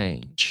for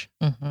change.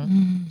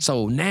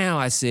 So now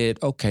I said,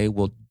 okay,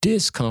 well,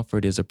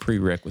 discomfort is a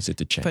prerequisite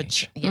to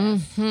change.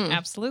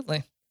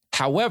 Absolutely.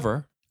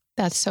 However,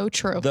 That's so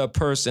true. the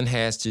person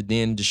has to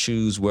then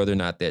choose whether or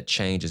not that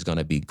change is going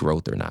to be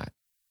growth or not.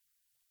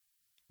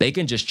 They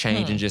can just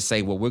change and just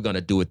say, well, we're going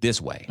to do it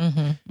this way.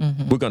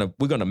 We're going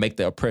to make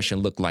the oppression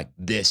look like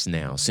this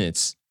now,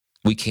 since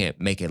we can't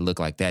make it look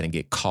like that and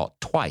get caught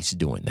twice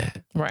doing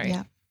that. Right.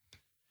 Yeah.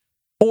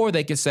 Or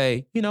they could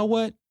say, you know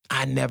what?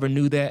 I never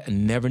knew that. I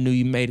never knew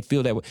you made it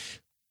feel that way.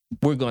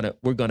 We're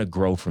gonna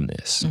grow from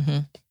this.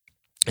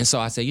 And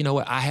so I say, you know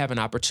what? I have an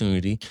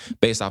opportunity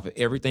based off of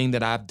everything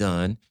that I've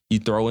done. You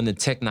throw in the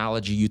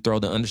technology, you throw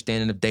the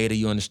understanding of data,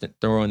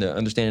 throw in the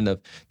understanding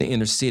of the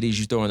inner cities,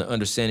 you throw in the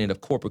understanding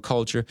of corporate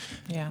culture.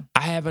 Yeah.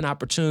 I have an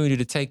opportunity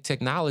to take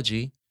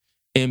technology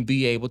and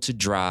be able to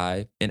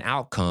drive an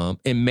outcome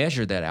and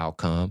measure that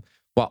outcome,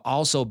 while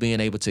also being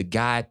able to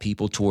guide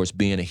people towards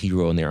being a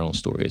hero in their own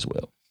story as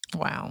well.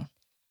 Wow.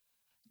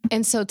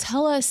 And so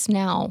tell us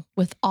now,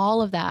 with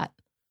all of that,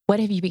 what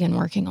have you begun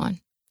working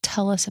on?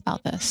 Tell us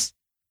about this.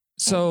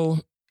 So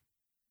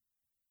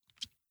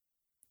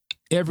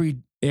every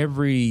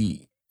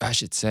I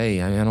should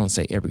say, I don't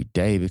say every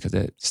day because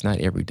it's not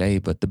every day,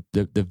 but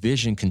the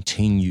vision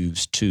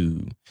continues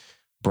to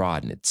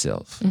broaden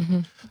itself.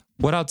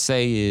 What I'd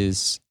say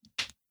is,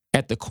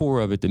 at the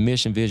core of it, the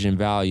mission, vision,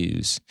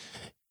 values,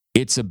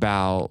 it's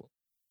about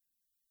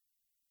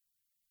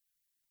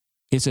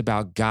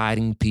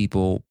guiding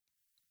people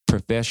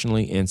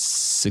professionally and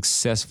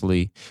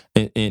successfully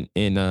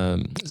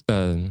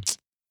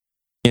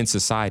in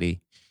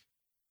society,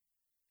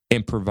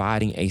 and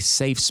providing a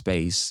safe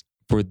space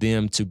for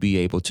them to be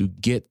able to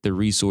get the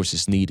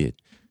resources needed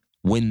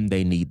when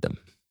they need them.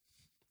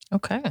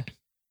 Okay.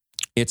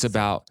 It's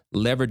about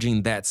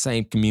leveraging that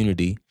same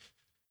community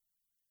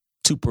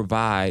to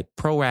provide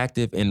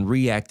proactive and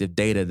reactive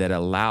data that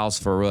allows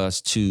for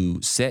us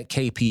to set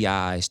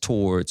KPIs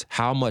towards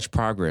how much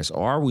progress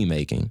are we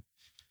making.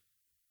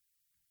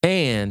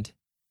 And,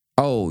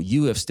 oh,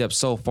 you have stepped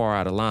so far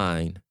out of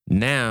line.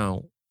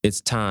 Now it's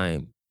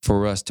time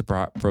for us to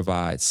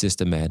provide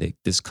systematic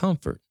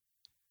discomfort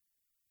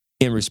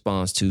in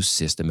response to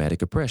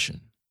systematic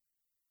oppression.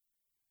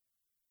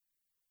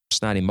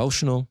 It's not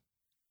emotional.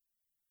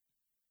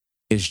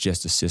 It's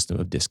just a system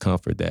of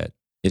discomfort that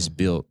is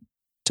built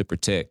to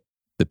protect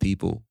the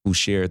people who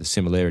share the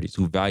similarities,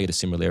 who value the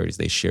similarities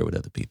they share with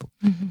other people.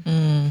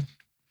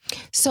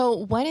 So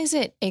what is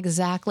it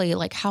exactly?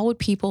 Like, how would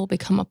people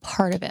become a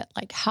part of it?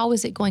 Like, how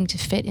is it going to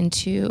fit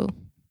into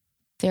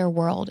their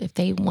world if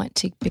they want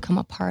to become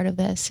a part of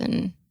this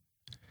and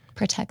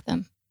protect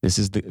them? This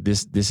is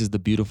the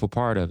beautiful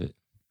part of it.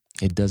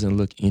 It doesn't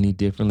look any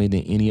differently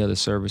than any other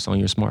service on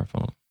your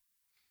smartphone.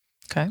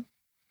 Okay.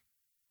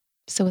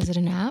 So is it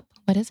an app?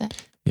 What is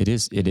it? It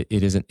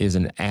is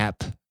an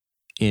app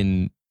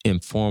in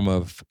form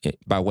of,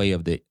 by way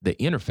of the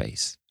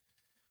interface.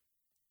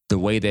 The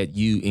way that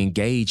you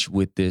engage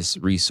with this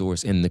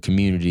resource in the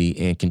community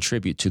and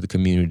contribute to the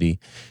community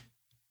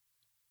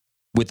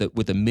with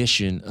a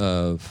mission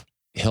of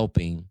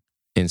helping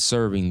and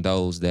serving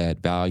those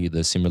that value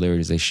the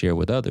similarities they share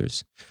with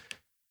others.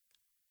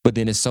 But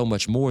then it's so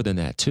much more than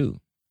that too.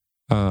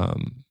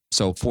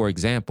 So for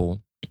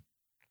example,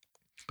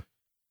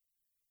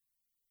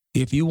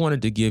 if you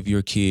wanted to give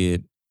your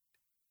kid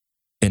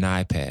an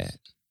iPad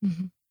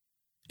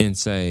and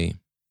say,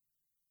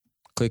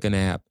 click an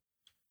app,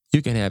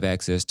 you can have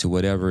access to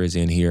whatever is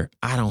in here.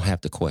 I don't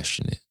have to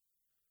question it.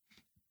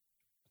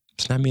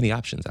 There's not many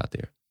options out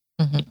there.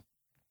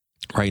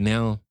 Right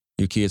now,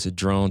 your kids are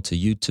drawn to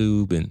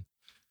YouTube and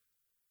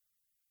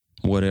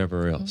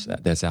whatever else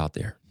that's out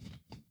there.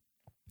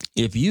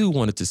 If you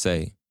wanted to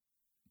say,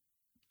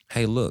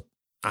 hey, look,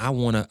 I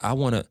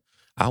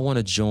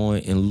wanna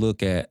join and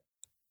look at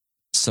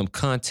some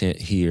content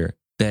here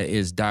that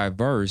is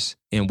diverse,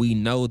 and we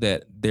know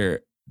that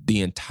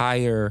the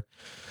entire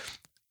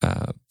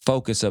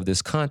focus of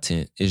this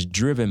content is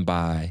driven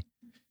by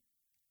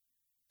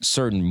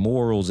certain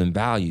morals and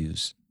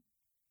values,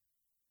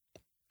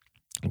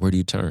 where do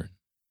you turn?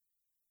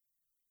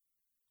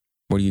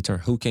 Where do you turn?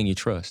 Who can you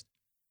trust?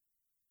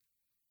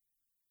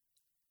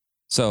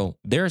 So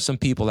there are some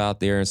people out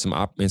there and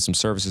some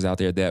services out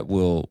there that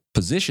will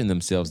position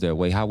themselves that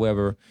way.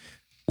 However,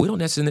 we don't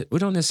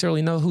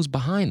necessarily know who's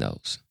behind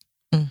those.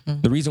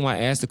 The reason why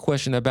I asked the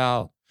question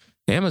about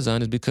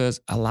Amazon is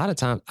because a lot of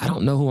times I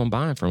don't know who I'm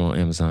buying from on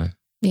Amazon.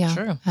 Yeah,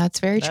 True. that's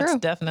very true. That's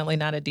definitely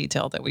not a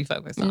detail that we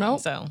focus on. Nope.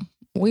 So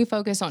We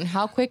focus on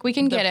how quick we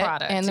can the get it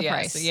product, and the yes,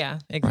 price. Yeah,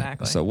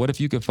 exactly. Right. So what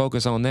if you could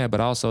focus on that, but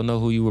also know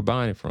who you were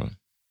buying it from?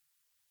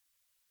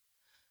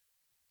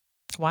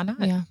 Why not?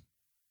 Yeah.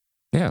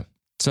 Yeah.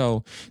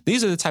 So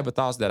these are the type of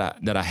thoughts that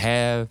I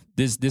have.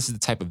 This is the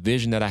type of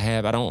vision that I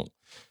have. I don't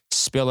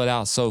spell it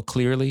out so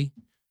clearly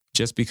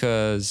just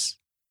because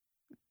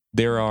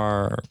there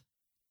are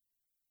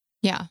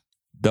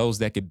those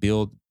that could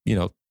build,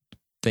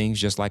 things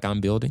just like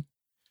I'm building.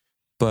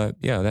 But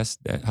yeah,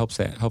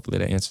 hopefully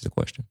that answers the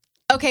question.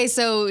 Okay,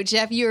 so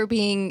Jeff, you're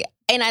being,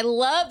 and I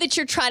love that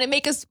you're trying to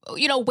make us,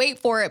 wait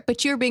for it,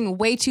 but you're being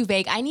way too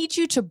vague. I need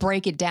you to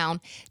break it down.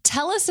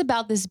 Tell us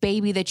about this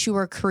baby that you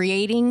are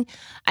creating.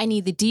 I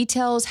need the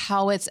details,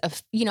 how it's,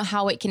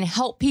 how it can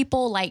help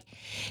people. Like,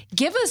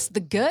 give us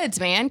the goods,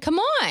 man. Come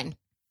on.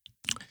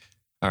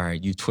 All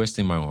right, you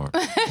twisting my arm.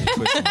 You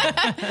twisting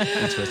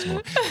my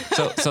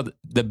arm. So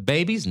the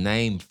baby's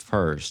name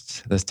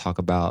first. Let's talk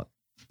about.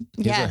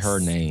 Give her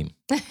her name.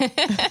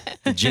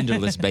 The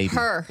genderless baby.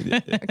 Her.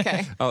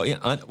 Okay. Oh,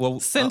 yeah.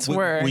 Since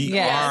we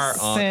are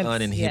on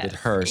uninhibited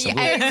her. So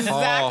Yeah, we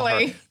call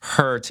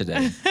her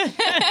today.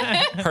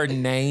 Her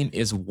name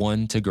is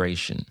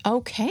One-Tegration.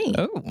 Okay.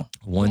 Oh.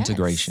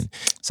 One-Tegration.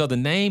 So the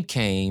name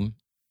came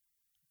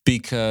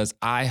because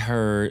I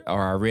heard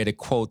or I read a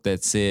quote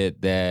that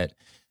said that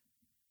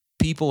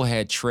people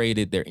had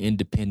traded their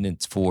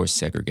independence for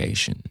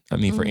segregation.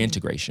 For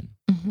integration.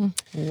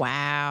 Mm-hmm.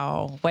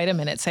 Wow. Wait a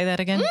minute. Say that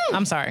again.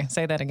 I'm sorry.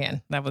 Say that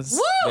again. That was,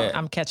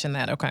 I'm catching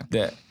that. Okay.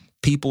 That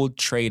people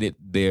traded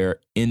their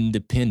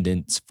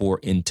independence for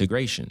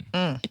integration.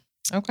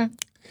 Okay.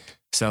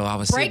 So I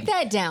was break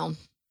that down.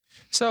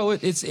 So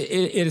it's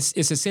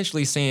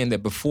essentially saying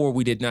that before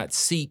we did not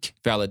seek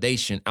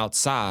validation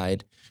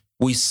outside,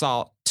 we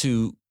sought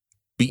to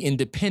be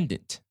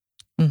independent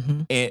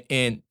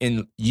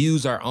and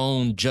use our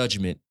own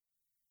judgment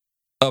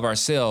of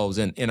ourselves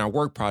and our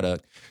work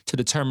product to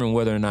determine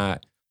whether or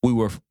not we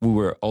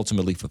were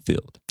ultimately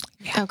fulfilled.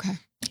 Yeah. Okay.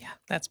 Yeah,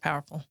 that's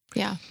powerful.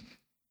 Yeah.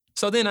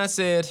 So then I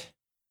said,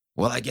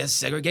 well, I guess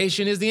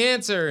segregation is the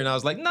answer. And I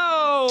was like,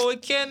 no,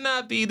 it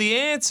cannot be the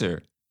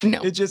answer.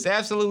 No. It just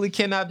absolutely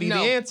cannot be the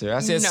answer. I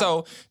said,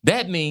 so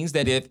that means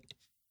that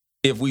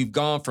if we've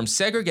gone from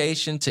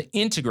segregation to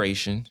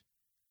integration,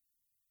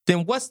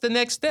 then what's the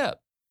next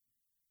step?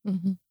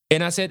 Mm-hmm.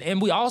 And I said,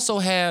 and we also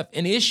have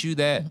an issue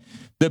that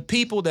the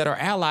people that are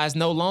allies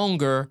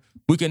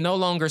we can no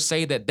longer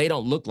say that they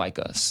don't look like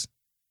us.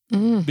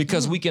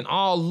 Because we can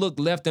all look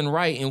left and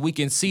right and we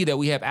can see that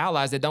we have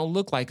allies that don't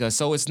look like us.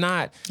 So it's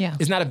not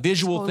a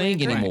visual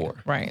thing anymore.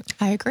 Right.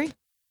 I agree.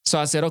 So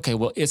I said, okay,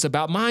 well, it's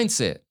about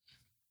mindset.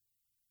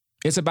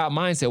 It's about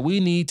mindset. We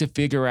need to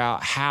figure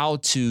out how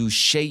to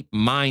shape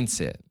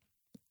mindset.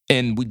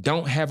 And we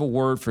don't have a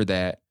word for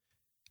that.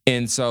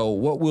 And so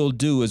what we'll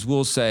do is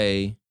we'll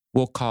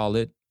call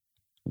it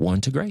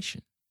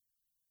One-Tegration.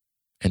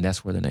 And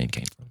that's where the name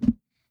came from.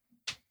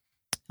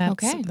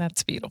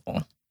 That's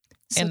beautiful.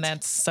 And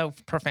that's so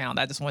profound.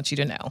 I just want you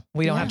to know.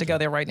 We don't have to go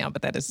there right now,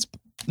 but that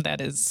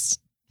is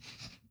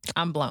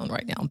I'm blown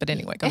right now. But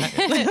anyway, go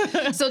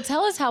ahead. So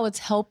tell us how it's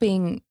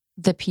helping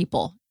the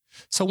people.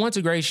 So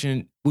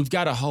One-Tegration, we've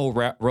got a whole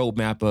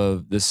roadmap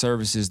of the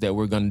services that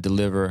we're going to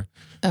deliver.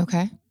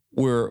 Okay.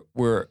 We're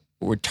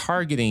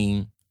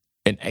targeting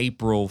an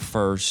April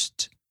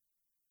 1st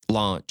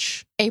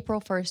launch.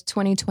 April 1st,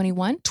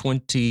 2021?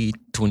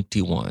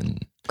 2021.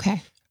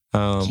 Okay. I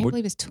can't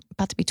believe it's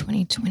about to be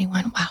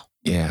 2021. Wow.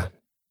 Yeah.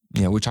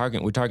 Yeah, we're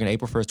targeting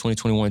April 1st,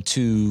 2021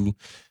 to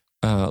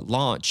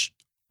launch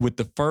with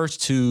the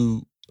first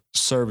two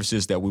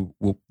services that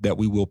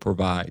we will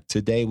provide.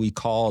 Today we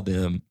call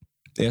them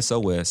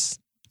SOS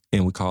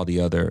and we call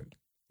the other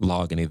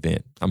log and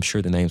event. I'm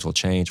sure the names will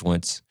change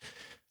once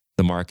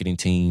the marketing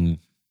team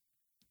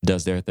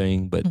does their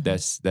thing, but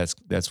that's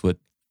what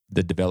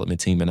the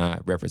development team and I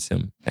reference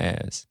them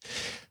as.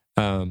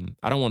 I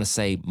don't want to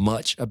say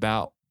much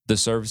about the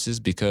services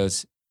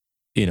because,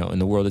 in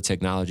the world of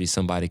technology,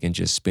 somebody can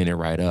just spin it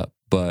right up.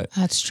 But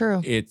that's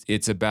true.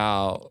 It's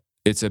about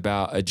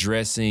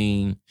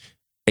addressing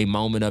a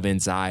moment of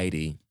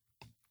anxiety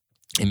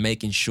and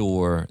making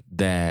sure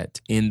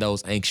that in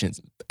those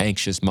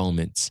anxious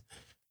moments,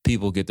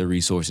 people get the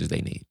resources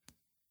they need.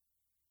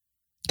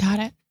 Got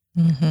it.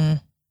 Mm-hmm.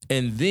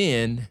 And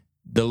then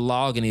the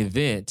log and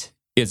event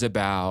is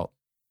about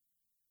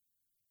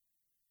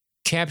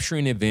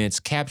capturing events,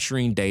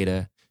 capturing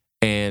data,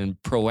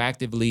 and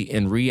proactively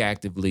and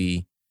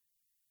reactively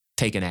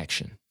taking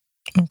action.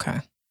 Okay.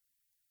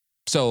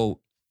 So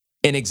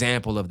an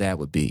example of that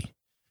would be,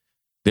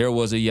 there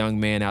was a young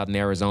man out in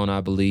Arizona,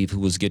 I believe, who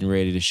was getting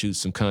ready to shoot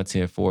some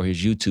content for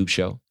his YouTube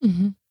show.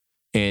 Mm-hmm.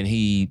 And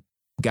he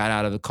got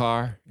out of the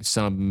car.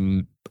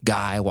 Some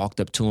guy walked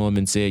up to him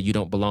and said, "You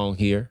don't belong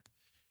here."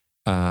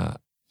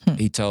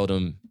 He told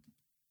him,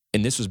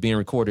 and this was being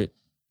recorded,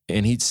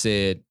 and he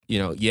said,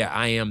 yeah,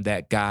 I am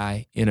that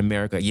guy in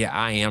America. Yeah,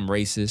 I am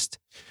racist.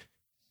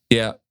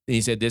 Yeah.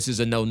 He said, this is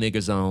a no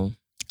nigger zone.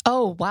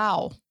 Oh,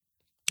 wow.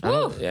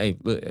 Hey,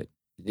 look,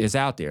 it's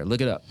out there.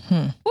 Look it up.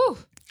 Woo.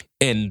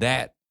 And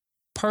that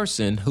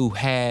person who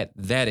had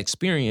that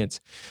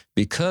experience,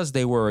 because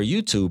they were a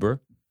YouTuber,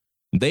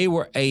 they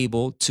were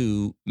able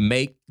to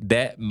make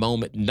that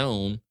moment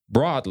known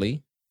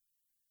broadly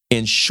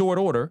in short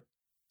order.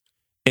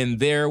 And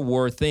there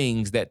were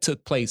things that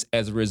took place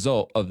as a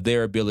result of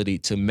their ability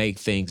to make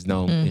things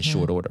known in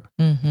short order.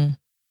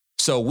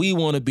 So we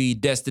want to be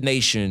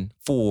destination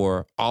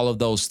for all of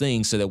those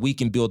things so that we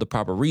can build the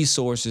proper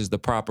resources, the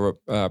proper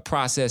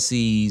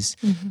processes,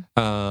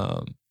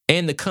 and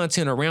the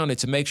content around it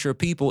to make sure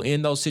people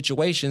in those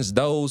situations,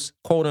 those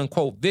quote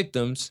unquote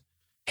victims,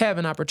 have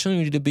an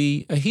opportunity to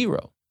be a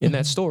hero in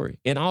that story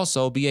and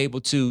also be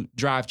able to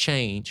drive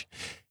change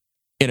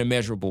in a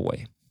measurable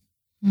way.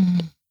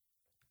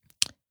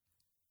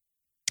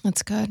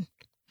 That's good.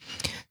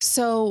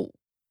 So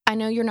I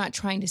know you're not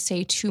trying to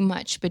say too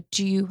much, but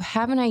do you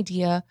have an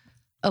idea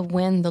of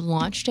when the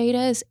launch date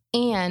is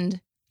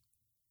and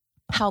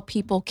how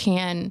people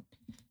can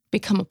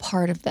become a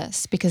part of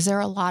this? Because there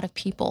are a lot of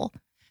people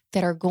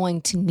that are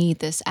going to need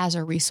this as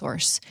a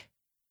resource.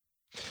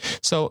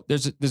 So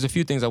there's a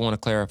few things I want to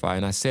clarify,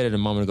 and I said it a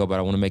moment ago, but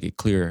I want to make it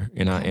clear,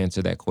 and I'll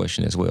answer that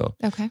question as well.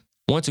 Okay.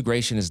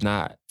 Ontegration is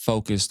not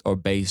focused or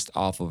based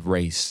off of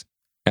race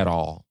at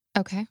all.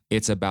 Okay.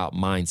 It's about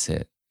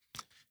mindset.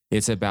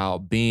 It's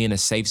about being a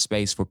safe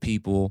space for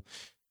people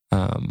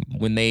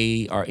when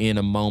they are in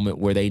a moment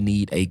where they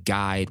need a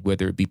guide,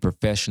 whether it be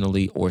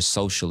professionally or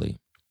socially.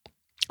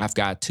 I've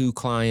got 2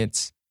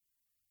 clients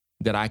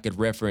that I could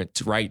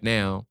reference right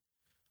now.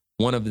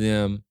 One of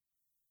them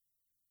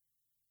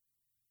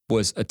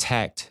was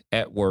attacked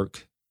at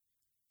work,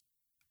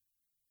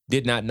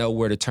 did not know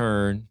where to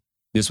turn.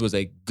 This was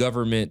a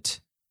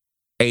government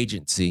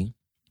agency.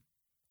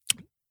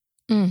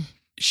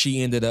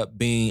 She ended up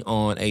being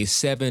on a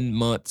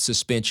 7-month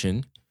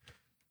suspension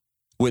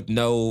with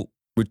no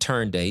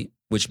return date,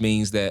 which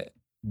means that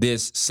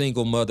this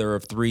single mother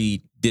of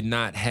 3 did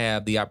not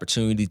have the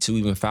opportunity to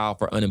even file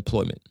for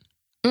unemployment.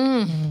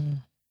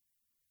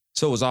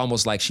 So it was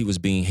almost like she was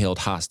being held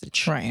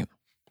hostage. Right.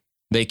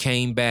 They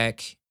came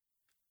back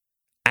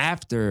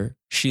after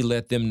she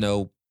let them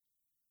know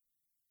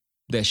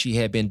that she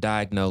had been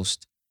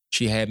diagnosed.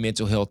 She had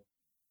mental health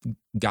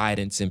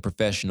guidance and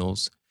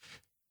professionals.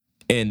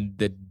 And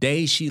the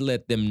day she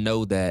let them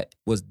know that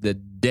was the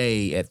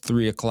day at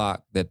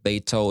 3:00 that they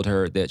told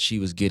her that she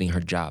was getting her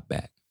job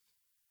back.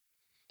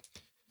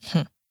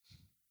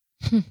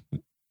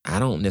 I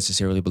don't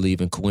necessarily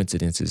believe in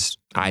coincidences.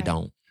 I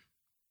don't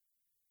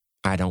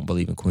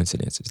believe in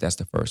coincidences. That's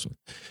the first one.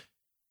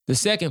 The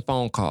second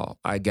phone call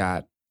I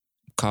got,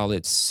 call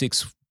it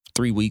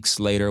 3 weeks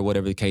later,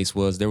 whatever the case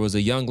was, there was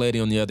a young lady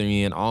on the other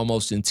end,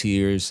 almost in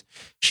tears.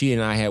 She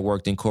and I had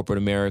worked in corporate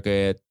America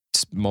at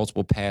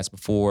multiple paths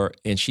before,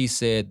 and she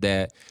said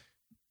that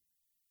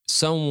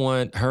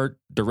her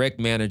direct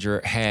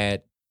manager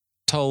had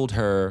told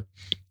her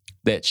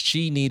that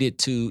she needed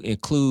to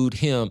include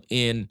him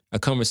in a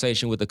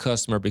conversation with the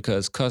customer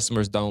because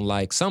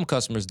some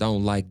customers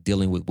don't like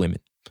dealing with women.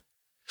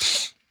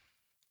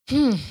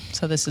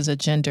 So this is a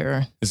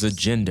gender. It's a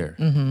gender.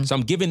 So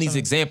I'm giving these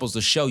examples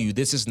to show you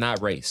this is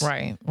not race.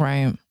 Right.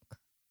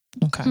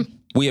 Okay.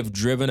 We have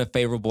driven a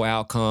favorable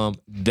outcome.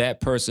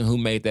 That person who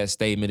made that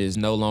statement is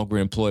no longer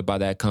employed by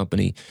that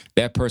company.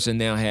 That person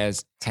now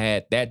has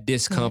had that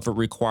discomfort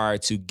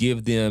required to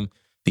give them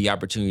the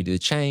opportunity to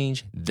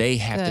change. They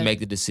have to make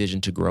the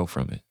decision to grow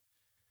from it.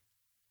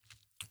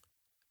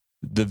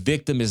 The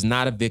victim is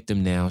not a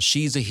victim now.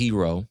 She's a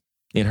hero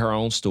in her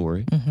own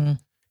story.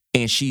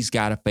 And she's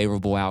got a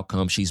favorable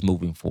outcome. She's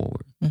moving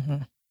forward.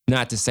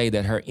 Not to say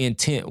that her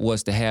intent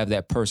was to have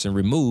that person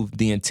removed.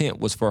 The intent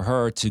was for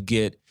her to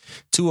get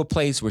to a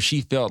place where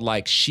she felt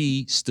like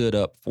she stood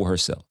up for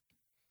herself.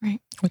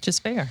 Right. Which is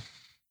fair.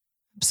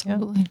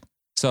 Absolutely.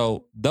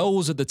 So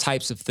those are the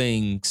types of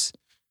things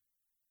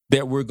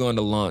that we're going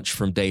to launch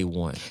from day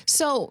one.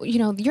 So,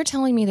 you're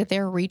telling me that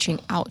they're reaching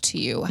out to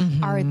you.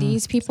 Are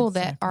these people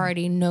that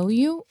already know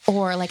you?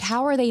 Or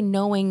how are they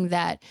knowing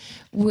that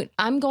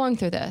I'm going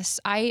through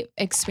this, I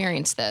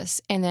experienced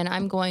this, and then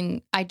I'm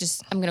going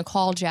to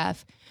call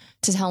Jeff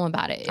to tell him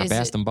about it? I've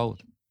asked them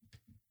both.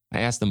 I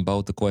asked them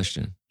both the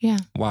question. Yeah.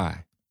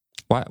 Why?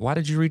 Why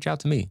did you reach out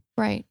to me?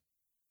 Right.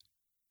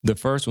 The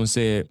first one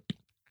said,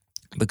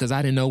 because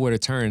I didn't know where to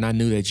turn and I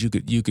knew that you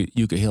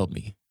could help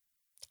me.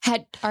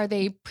 Are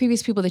they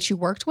previous people that you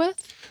worked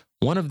with?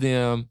 One of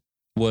them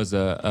was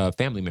a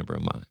family member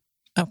of mine.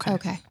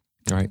 Okay.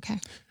 Right. Okay.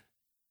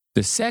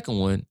 The second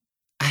one,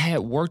 I had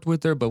worked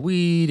with her, but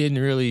we didn't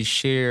really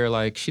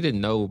share, she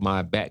didn't know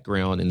my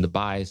background and the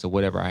bias or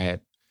whatever I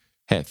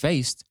had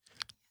faced.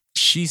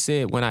 She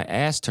said, when I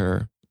asked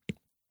her,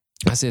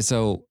 I said,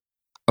 so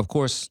of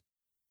course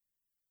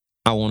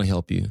I want to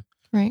help you.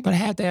 Right. But I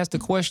have to ask the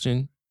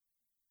question,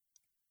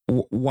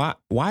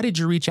 why did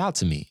you reach out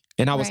to me?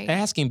 And I was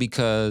asking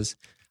because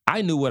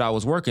I knew what I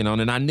was working on,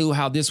 and I knew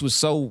how this was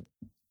so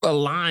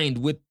aligned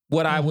with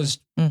what I was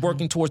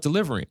working towards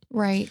delivering.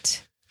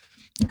 Right.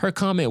 Her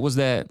comment was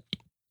that,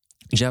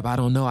 Jeb, I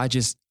don't know. I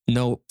just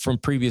know from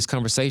previous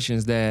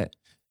conversations that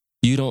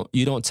you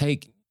don't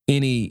take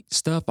any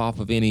stuff off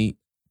of any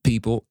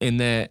people,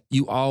 and that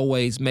you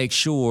always make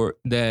sure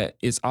that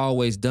it's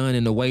always done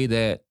in a way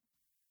that,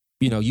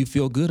 you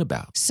feel good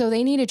about. So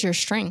they needed your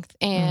strength,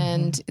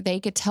 and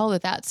they could tell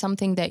that that's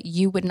something that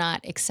you would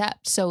not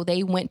accept. So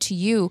they went to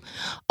you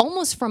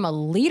almost from a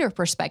leader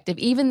perspective,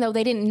 even though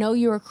they didn't know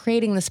you were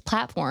creating this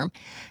platform.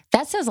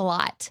 That says a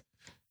lot,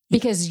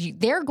 because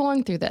they're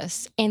going through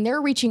this and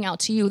they're reaching out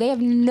to you. They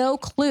have no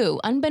clue.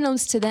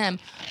 Unbeknownst to them,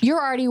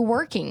 you're already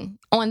working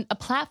on a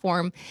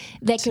platform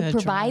that could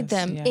provide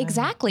them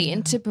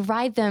and to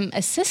provide them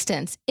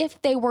assistance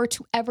if they were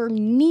to ever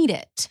need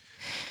it.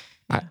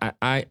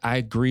 I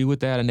agree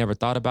with that. I never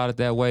thought about it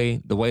that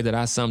way. The way that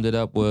I summed it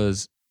up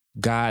was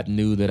God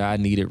knew that I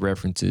needed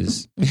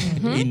references.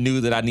 He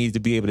knew that I needed to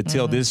be able to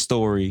tell this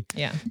story.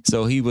 Yeah.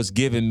 So he was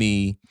giving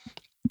me.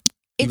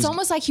 It's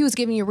almost like he was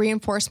giving you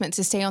reinforcement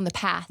to stay on the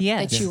path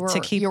that you were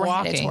to keep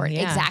walking. Headed toward.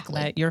 Yeah.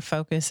 Exactly. That your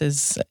focus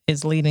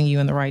is leading you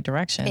in the right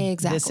direction.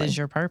 Exactly. This is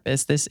your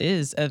purpose. This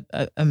is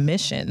a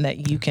mission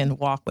that you can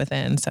walk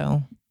within.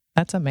 So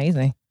that's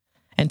amazing.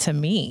 And to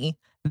me,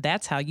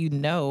 that's how you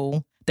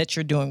know that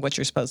you're doing what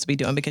you're supposed to be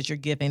doing, because you're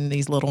giving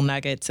these little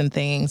nuggets and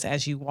things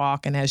as you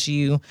walk and as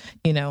you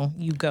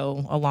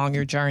go along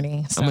your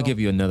journey. So. I'm going to give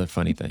you another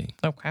funny thing.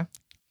 Okay.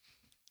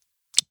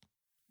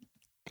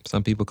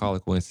 Some people call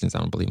it coincidence. I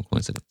don't believe in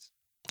coincidence.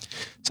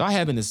 So I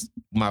have in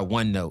my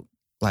OneNote,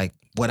 like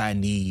what I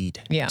need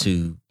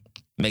to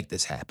make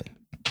this happen.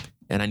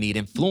 And I need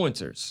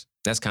influencers.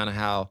 That's kind of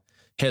how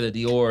Heather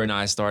Dior and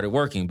I started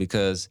working,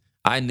 because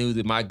I knew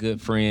that my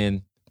good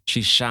friend,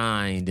 she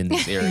shined in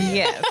this area.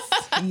 Yes.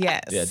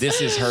 Yes. Yeah,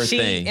 this is her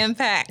thing. She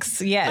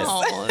impacts. Yes.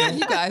 Oh,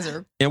 you guys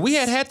are. And we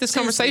had this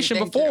conversation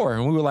before,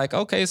 and we were like,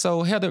 okay,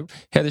 so Heather,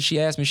 she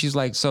asked me, she's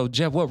like, so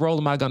Jeff, what role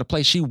am I going to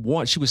play? She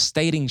was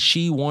stating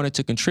she wanted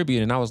to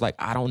contribute, and I was like,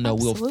 I don't know,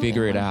 we'll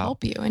figure it out.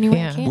 Help you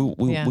anyway.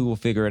 We will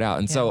figure it out.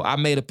 And so I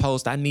made a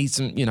post. I need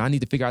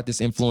to figure out this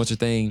influencer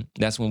thing.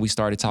 That's when we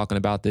started talking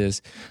about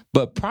this.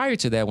 But prior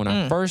to that, when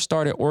I first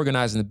started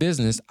organizing the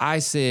business, I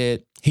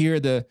said, here are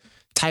the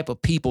type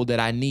of people that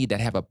I need that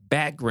have a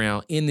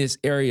background in this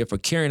area for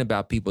caring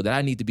about people that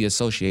I need to be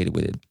associated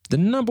with it. The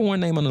number one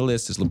name on the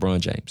list is LeBron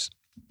James.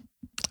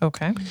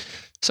 Okay.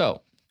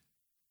 So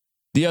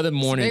the other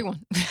morning, big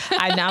one.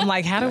 I'm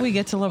like, how do we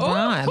get to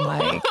LeBron?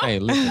 Like, hey,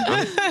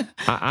 listen,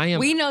 I am.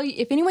 We know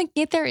if anyone can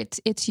get there,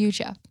 it's you,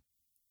 Jeff.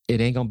 It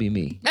ain't gonna be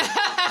me.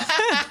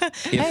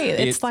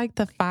 It's like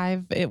the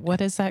five. What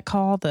is that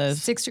called? The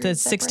 6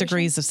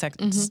 degrees of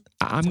separation.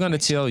 I'm gonna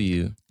tell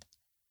you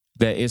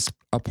that it's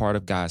a part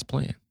of God's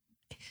plan.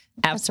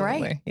 Absolutely.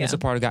 That's right. Yeah. It's a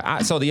part of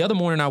God. So the other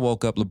morning I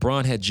woke up,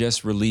 LeBron had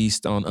just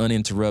released on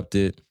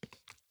Uninterrupted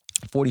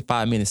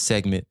 45-minute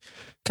segment,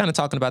 kind of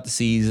talking about the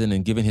season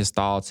and giving his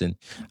thoughts. And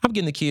I'm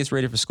getting the kids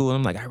ready for school. And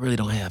I'm like, I really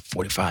don't have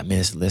 45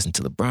 minutes to listen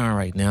to LeBron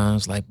right now. And I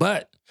was like,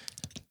 but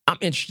I'm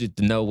interested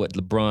to know what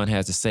LeBron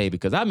has to say,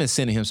 because I've been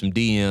sending him some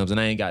DMs and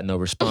I ain't got no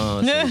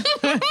response. And,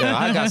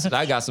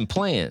 I got some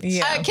plans.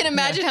 Yeah. I can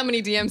imagine how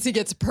many DMs he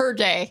gets per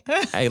day.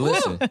 Hey,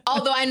 listen.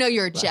 Although I know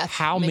you're Jeff.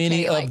 How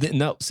many of the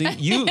no? See,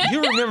 you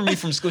remember me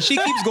from school. She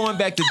keeps going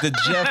back to the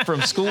Jeff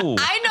from school.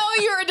 I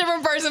know you're a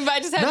different person, but I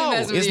just have to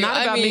mess with it's you.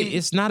 not about me.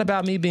 It's not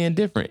about me being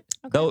different.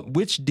 Okay. Though,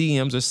 which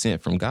DMs are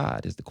sent from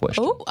God is the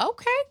question. Oh,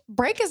 okay.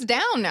 Break us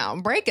down now.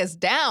 Break us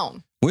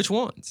down. Which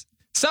ones?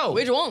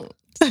 Which ones?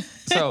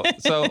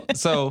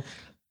 So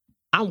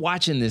I'm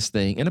watching this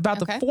thing, and about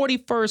the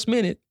 41st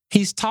minute,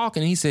 he's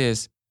talking, and he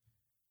says,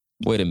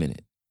 wait a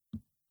minute.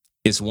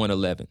 It's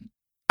 1:11.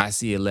 I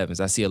see 11s.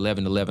 I see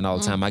 11:11 all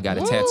the time. I got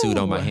it tattooed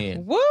on my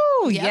hand. Woo!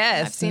 Yep,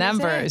 yes,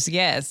 numbers.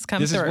 Yes,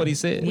 come this through. This is what he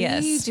said.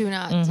 Yes. We do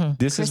not.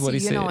 This is what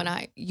he said. You and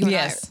I,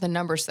 the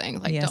numbers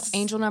thing, like the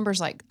angel numbers,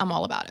 like I'm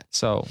all about it.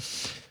 So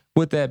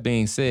with that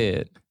being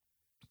said,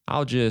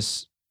 I'll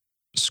just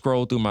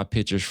scroll through my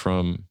pictures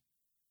from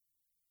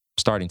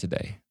starting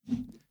today.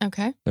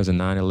 Okay. There's a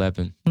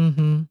 9/11.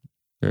 Mm-hmm.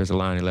 There's a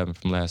line 11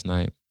 from last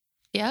night.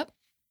 Yep.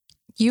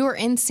 You are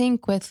in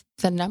sync with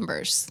the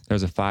numbers.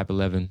 There's a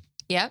 5/11.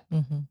 Yep.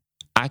 Mm-hmm.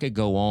 I could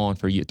go on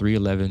for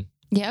 3/11.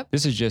 Yep.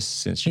 This is just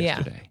since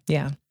yesterday.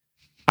 Yeah.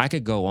 I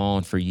could go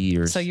on for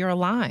years. So you're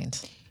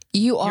aligned.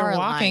 You're walking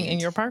aligned. in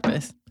your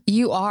purpose.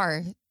 You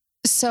are.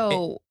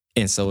 So.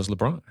 And so is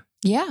LeBron.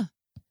 Yeah.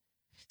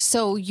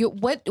 So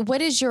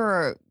what is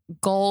your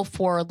goal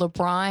for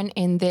LeBron,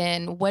 and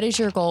then what is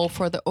your goal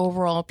for the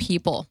overall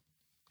people?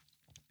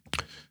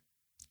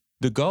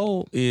 The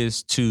goal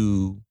is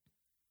to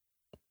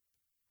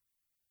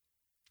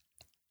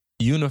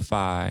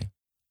unify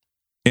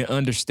and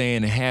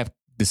understand and have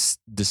this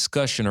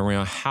discussion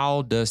around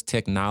how does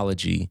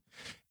technology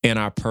and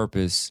our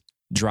purpose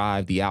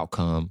drive the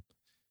outcome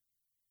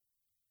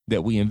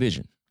that we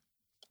envision.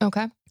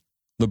 Okay.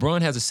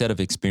 LeBron has a set of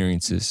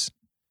experiences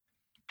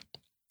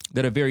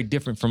that are very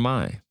different from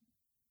mine.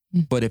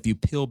 But if you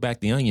peel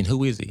back the onion,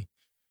 who is he?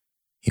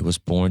 He was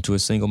born to a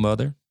single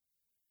mother.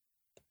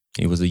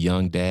 He was a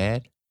young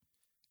dad.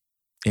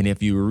 And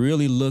if you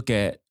really look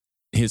at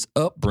his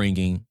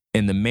upbringing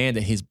and the man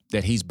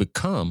that he's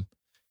become,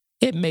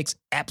 it makes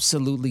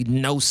absolutely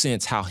no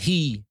sense how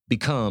he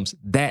becomes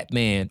that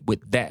man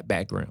with that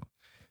background.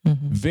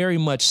 Very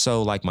much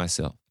so like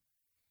myself.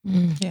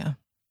 Yeah.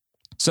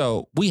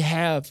 So we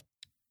have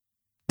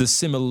the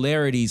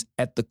similarities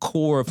at the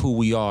core of who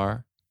we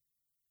are.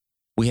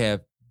 We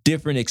have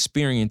different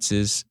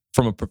experiences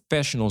from a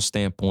professional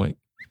standpoint,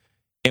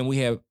 and we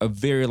have a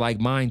very like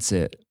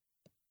mindset.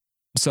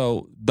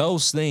 So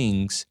those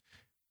things,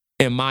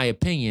 in my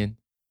opinion,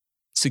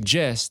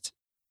 suggest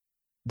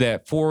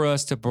that for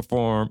us to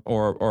perform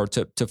or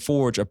to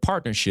forge a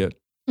partnership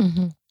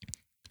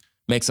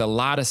makes a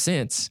lot of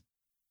sense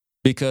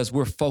because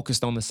we're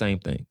focused on the same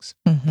things.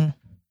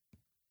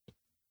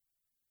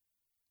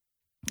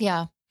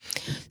 Yeah.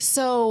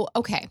 So,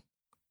 okay.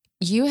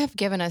 You have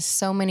given us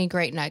so many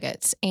great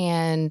nuggets,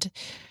 and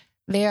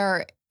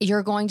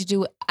you're going to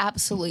do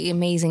absolutely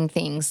amazing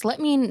things. Let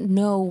me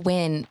know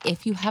when,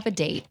 if you have a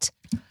date,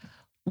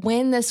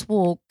 when this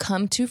will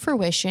come to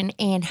fruition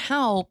and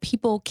how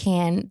people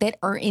that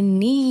are in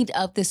need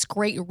of this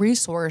great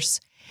resource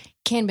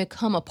can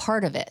become a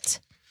part of it.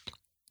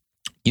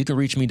 You can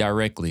reach me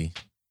directly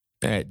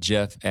at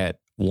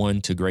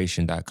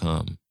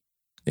jeff@onetogration.com.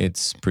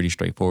 It's pretty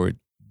straightforward.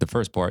 The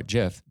first part,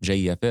 Jeff,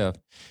 Jeff. The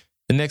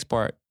next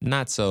part,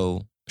 not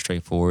so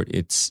straightforward.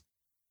 It's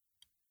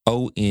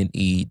ONE,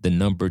 the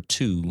number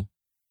 2,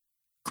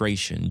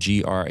 Gration,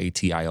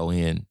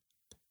 Gration.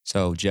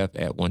 So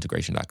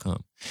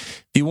jeff@onetogration.com.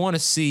 If you want to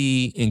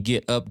see and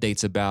get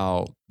updates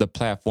about the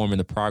platform and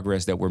the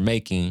progress that we're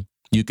making,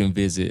 you can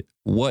visit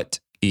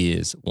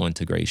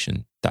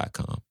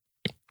whatisonetogration.com.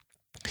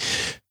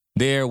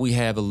 There we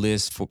have a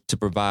list to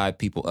provide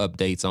people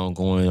updates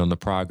ongoing on the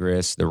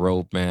progress, the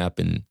roadmap,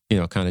 and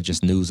kind of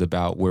just news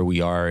about where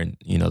we are and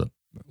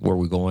where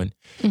we're going.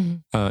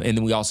 And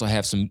then we also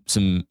have some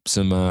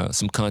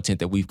content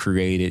that we've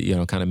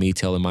created, kind of me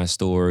telling my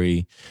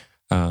story,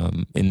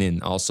 and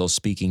then also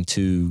speaking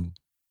to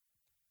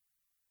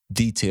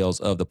details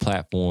of the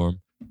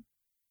platform.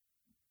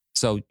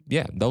 So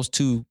yeah, those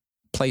 2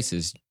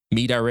 places,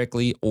 me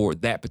directly or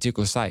that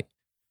particular site.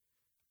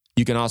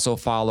 You can also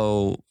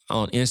follow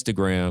on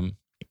Instagram.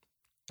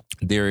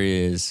 There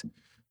is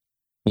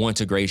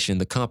Onetogration,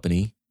 the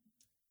company.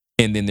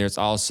 And then there's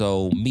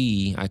also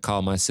me. I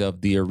call myself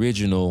the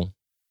original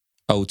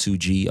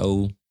O2G,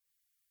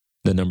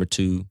 the number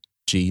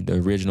 2G, the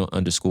original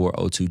 _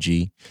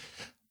 O2G.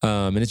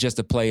 And it's just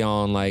a play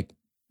on like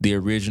the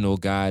original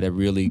guy to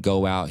really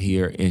go out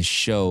here and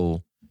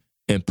show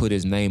and put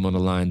his name on the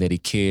line that he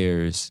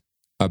cares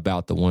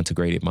about the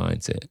one-integrated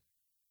mindset.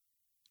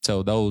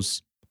 So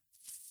those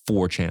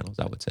 4 channels,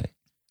 I would say.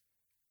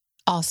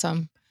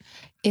 Awesome.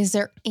 Is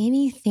there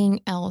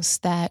anything else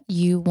that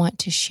you want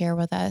to share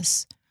with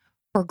us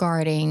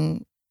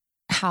regarding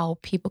how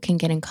people can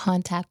get in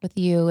contact with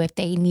you if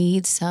they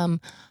need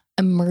some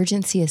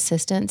emergency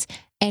assistance,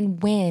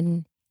 and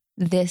when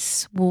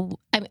this will,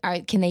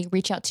 can they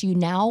reach out to you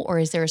now, or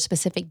is there a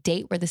specific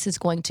date where this is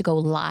going to go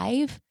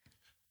live?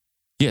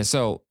 Yeah,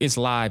 so it's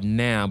live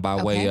now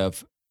by way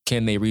of,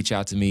 can they reach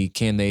out to me?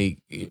 Can I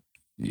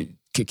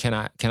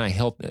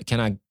help?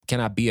 Can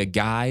I be a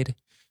guide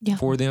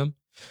for them?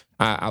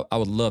 I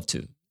would love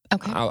to.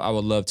 Okay. I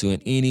would love to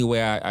in any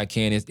way I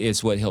can.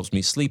 It's what helps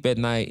me sleep at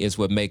night. It's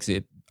what makes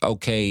it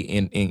okay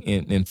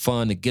and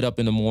fun to get up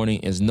in the morning,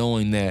 is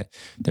knowing that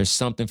there's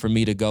something for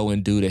me to go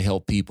and do to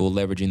help people,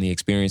 leveraging the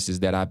experiences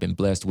that I've been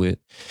blessed with.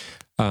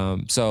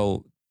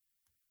 So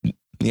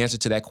the answer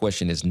to that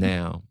question is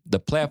now. The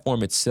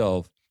platform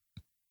itself,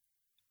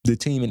 the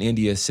team in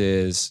India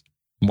says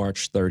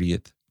March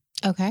 30th.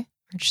 Okay.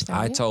 March 30th.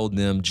 I told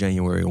them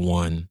January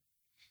 1.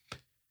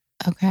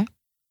 Okay.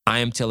 I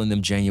am telling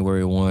them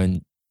January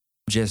 1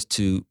 just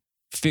to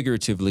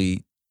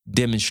figuratively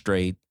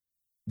demonstrate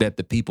that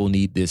the people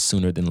need this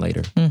sooner than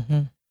later.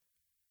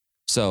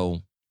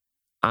 So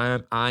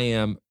I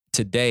am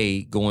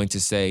today going to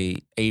say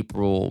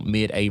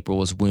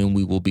mid-April is when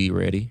we will be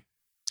ready.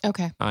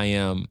 Okay. I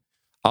am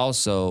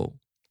also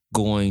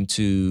going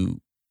to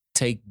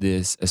take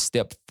this a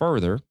step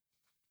further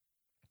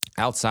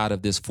outside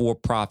of this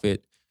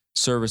for-profit,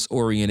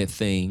 service-oriented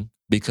thing,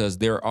 because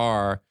there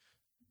are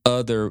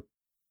other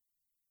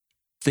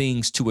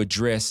things to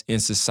address in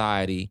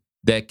society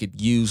that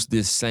could use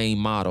this same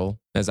model,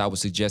 as I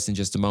was suggesting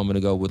just a moment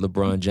ago with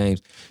LeBron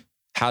James.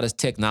 How does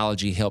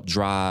technology help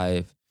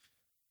drive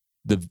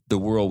the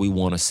world we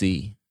want to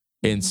see?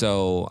 And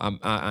so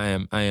I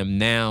am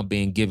now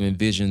being given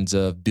visions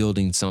of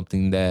building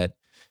something that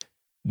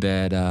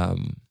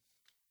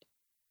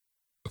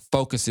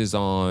focuses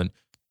on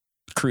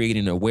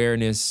creating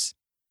awareness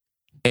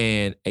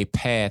and a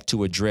path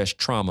to address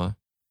trauma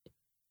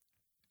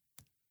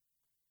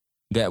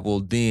that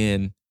will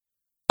then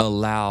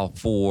allow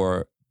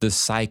for the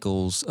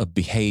cycles of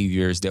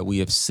behaviors that we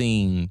have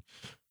seen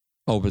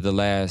over the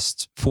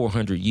last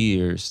 400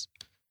 years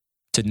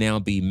to now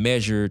be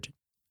measured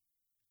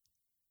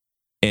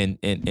and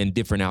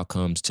different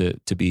outcomes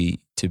to be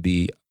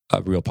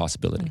a real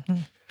possibility.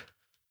 Mm-hmm.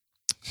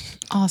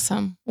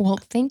 Awesome. Well,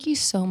 thank you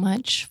so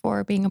much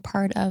for being a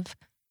part of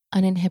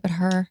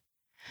uninhibiTHER.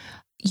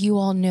 You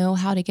all know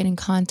how to get in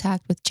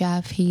contact with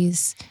Jeff.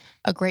 He's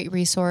a great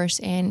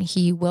resource and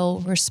he will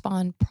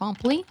respond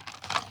promptly.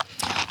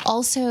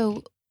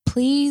 Also,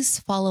 please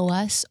follow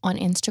us on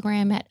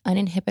Instagram at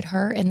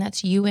uninhibiTHER, and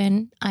that's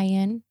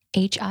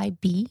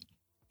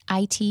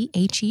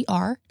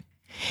uninhibitHER.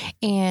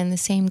 And the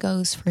same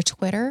goes for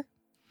Twitter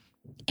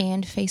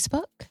and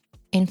Facebook.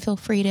 And feel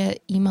free to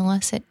email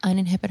us at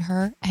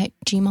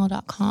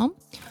uninhibitHER@gmail.com.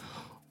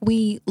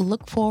 We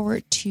look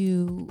forward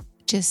to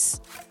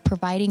just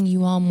providing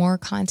you all more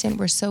content.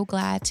 We're so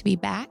glad to be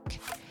back.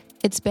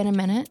 It's been a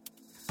minute,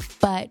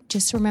 but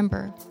just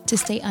remember to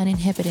stay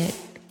uninhibited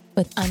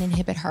with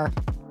uninhibiTHER.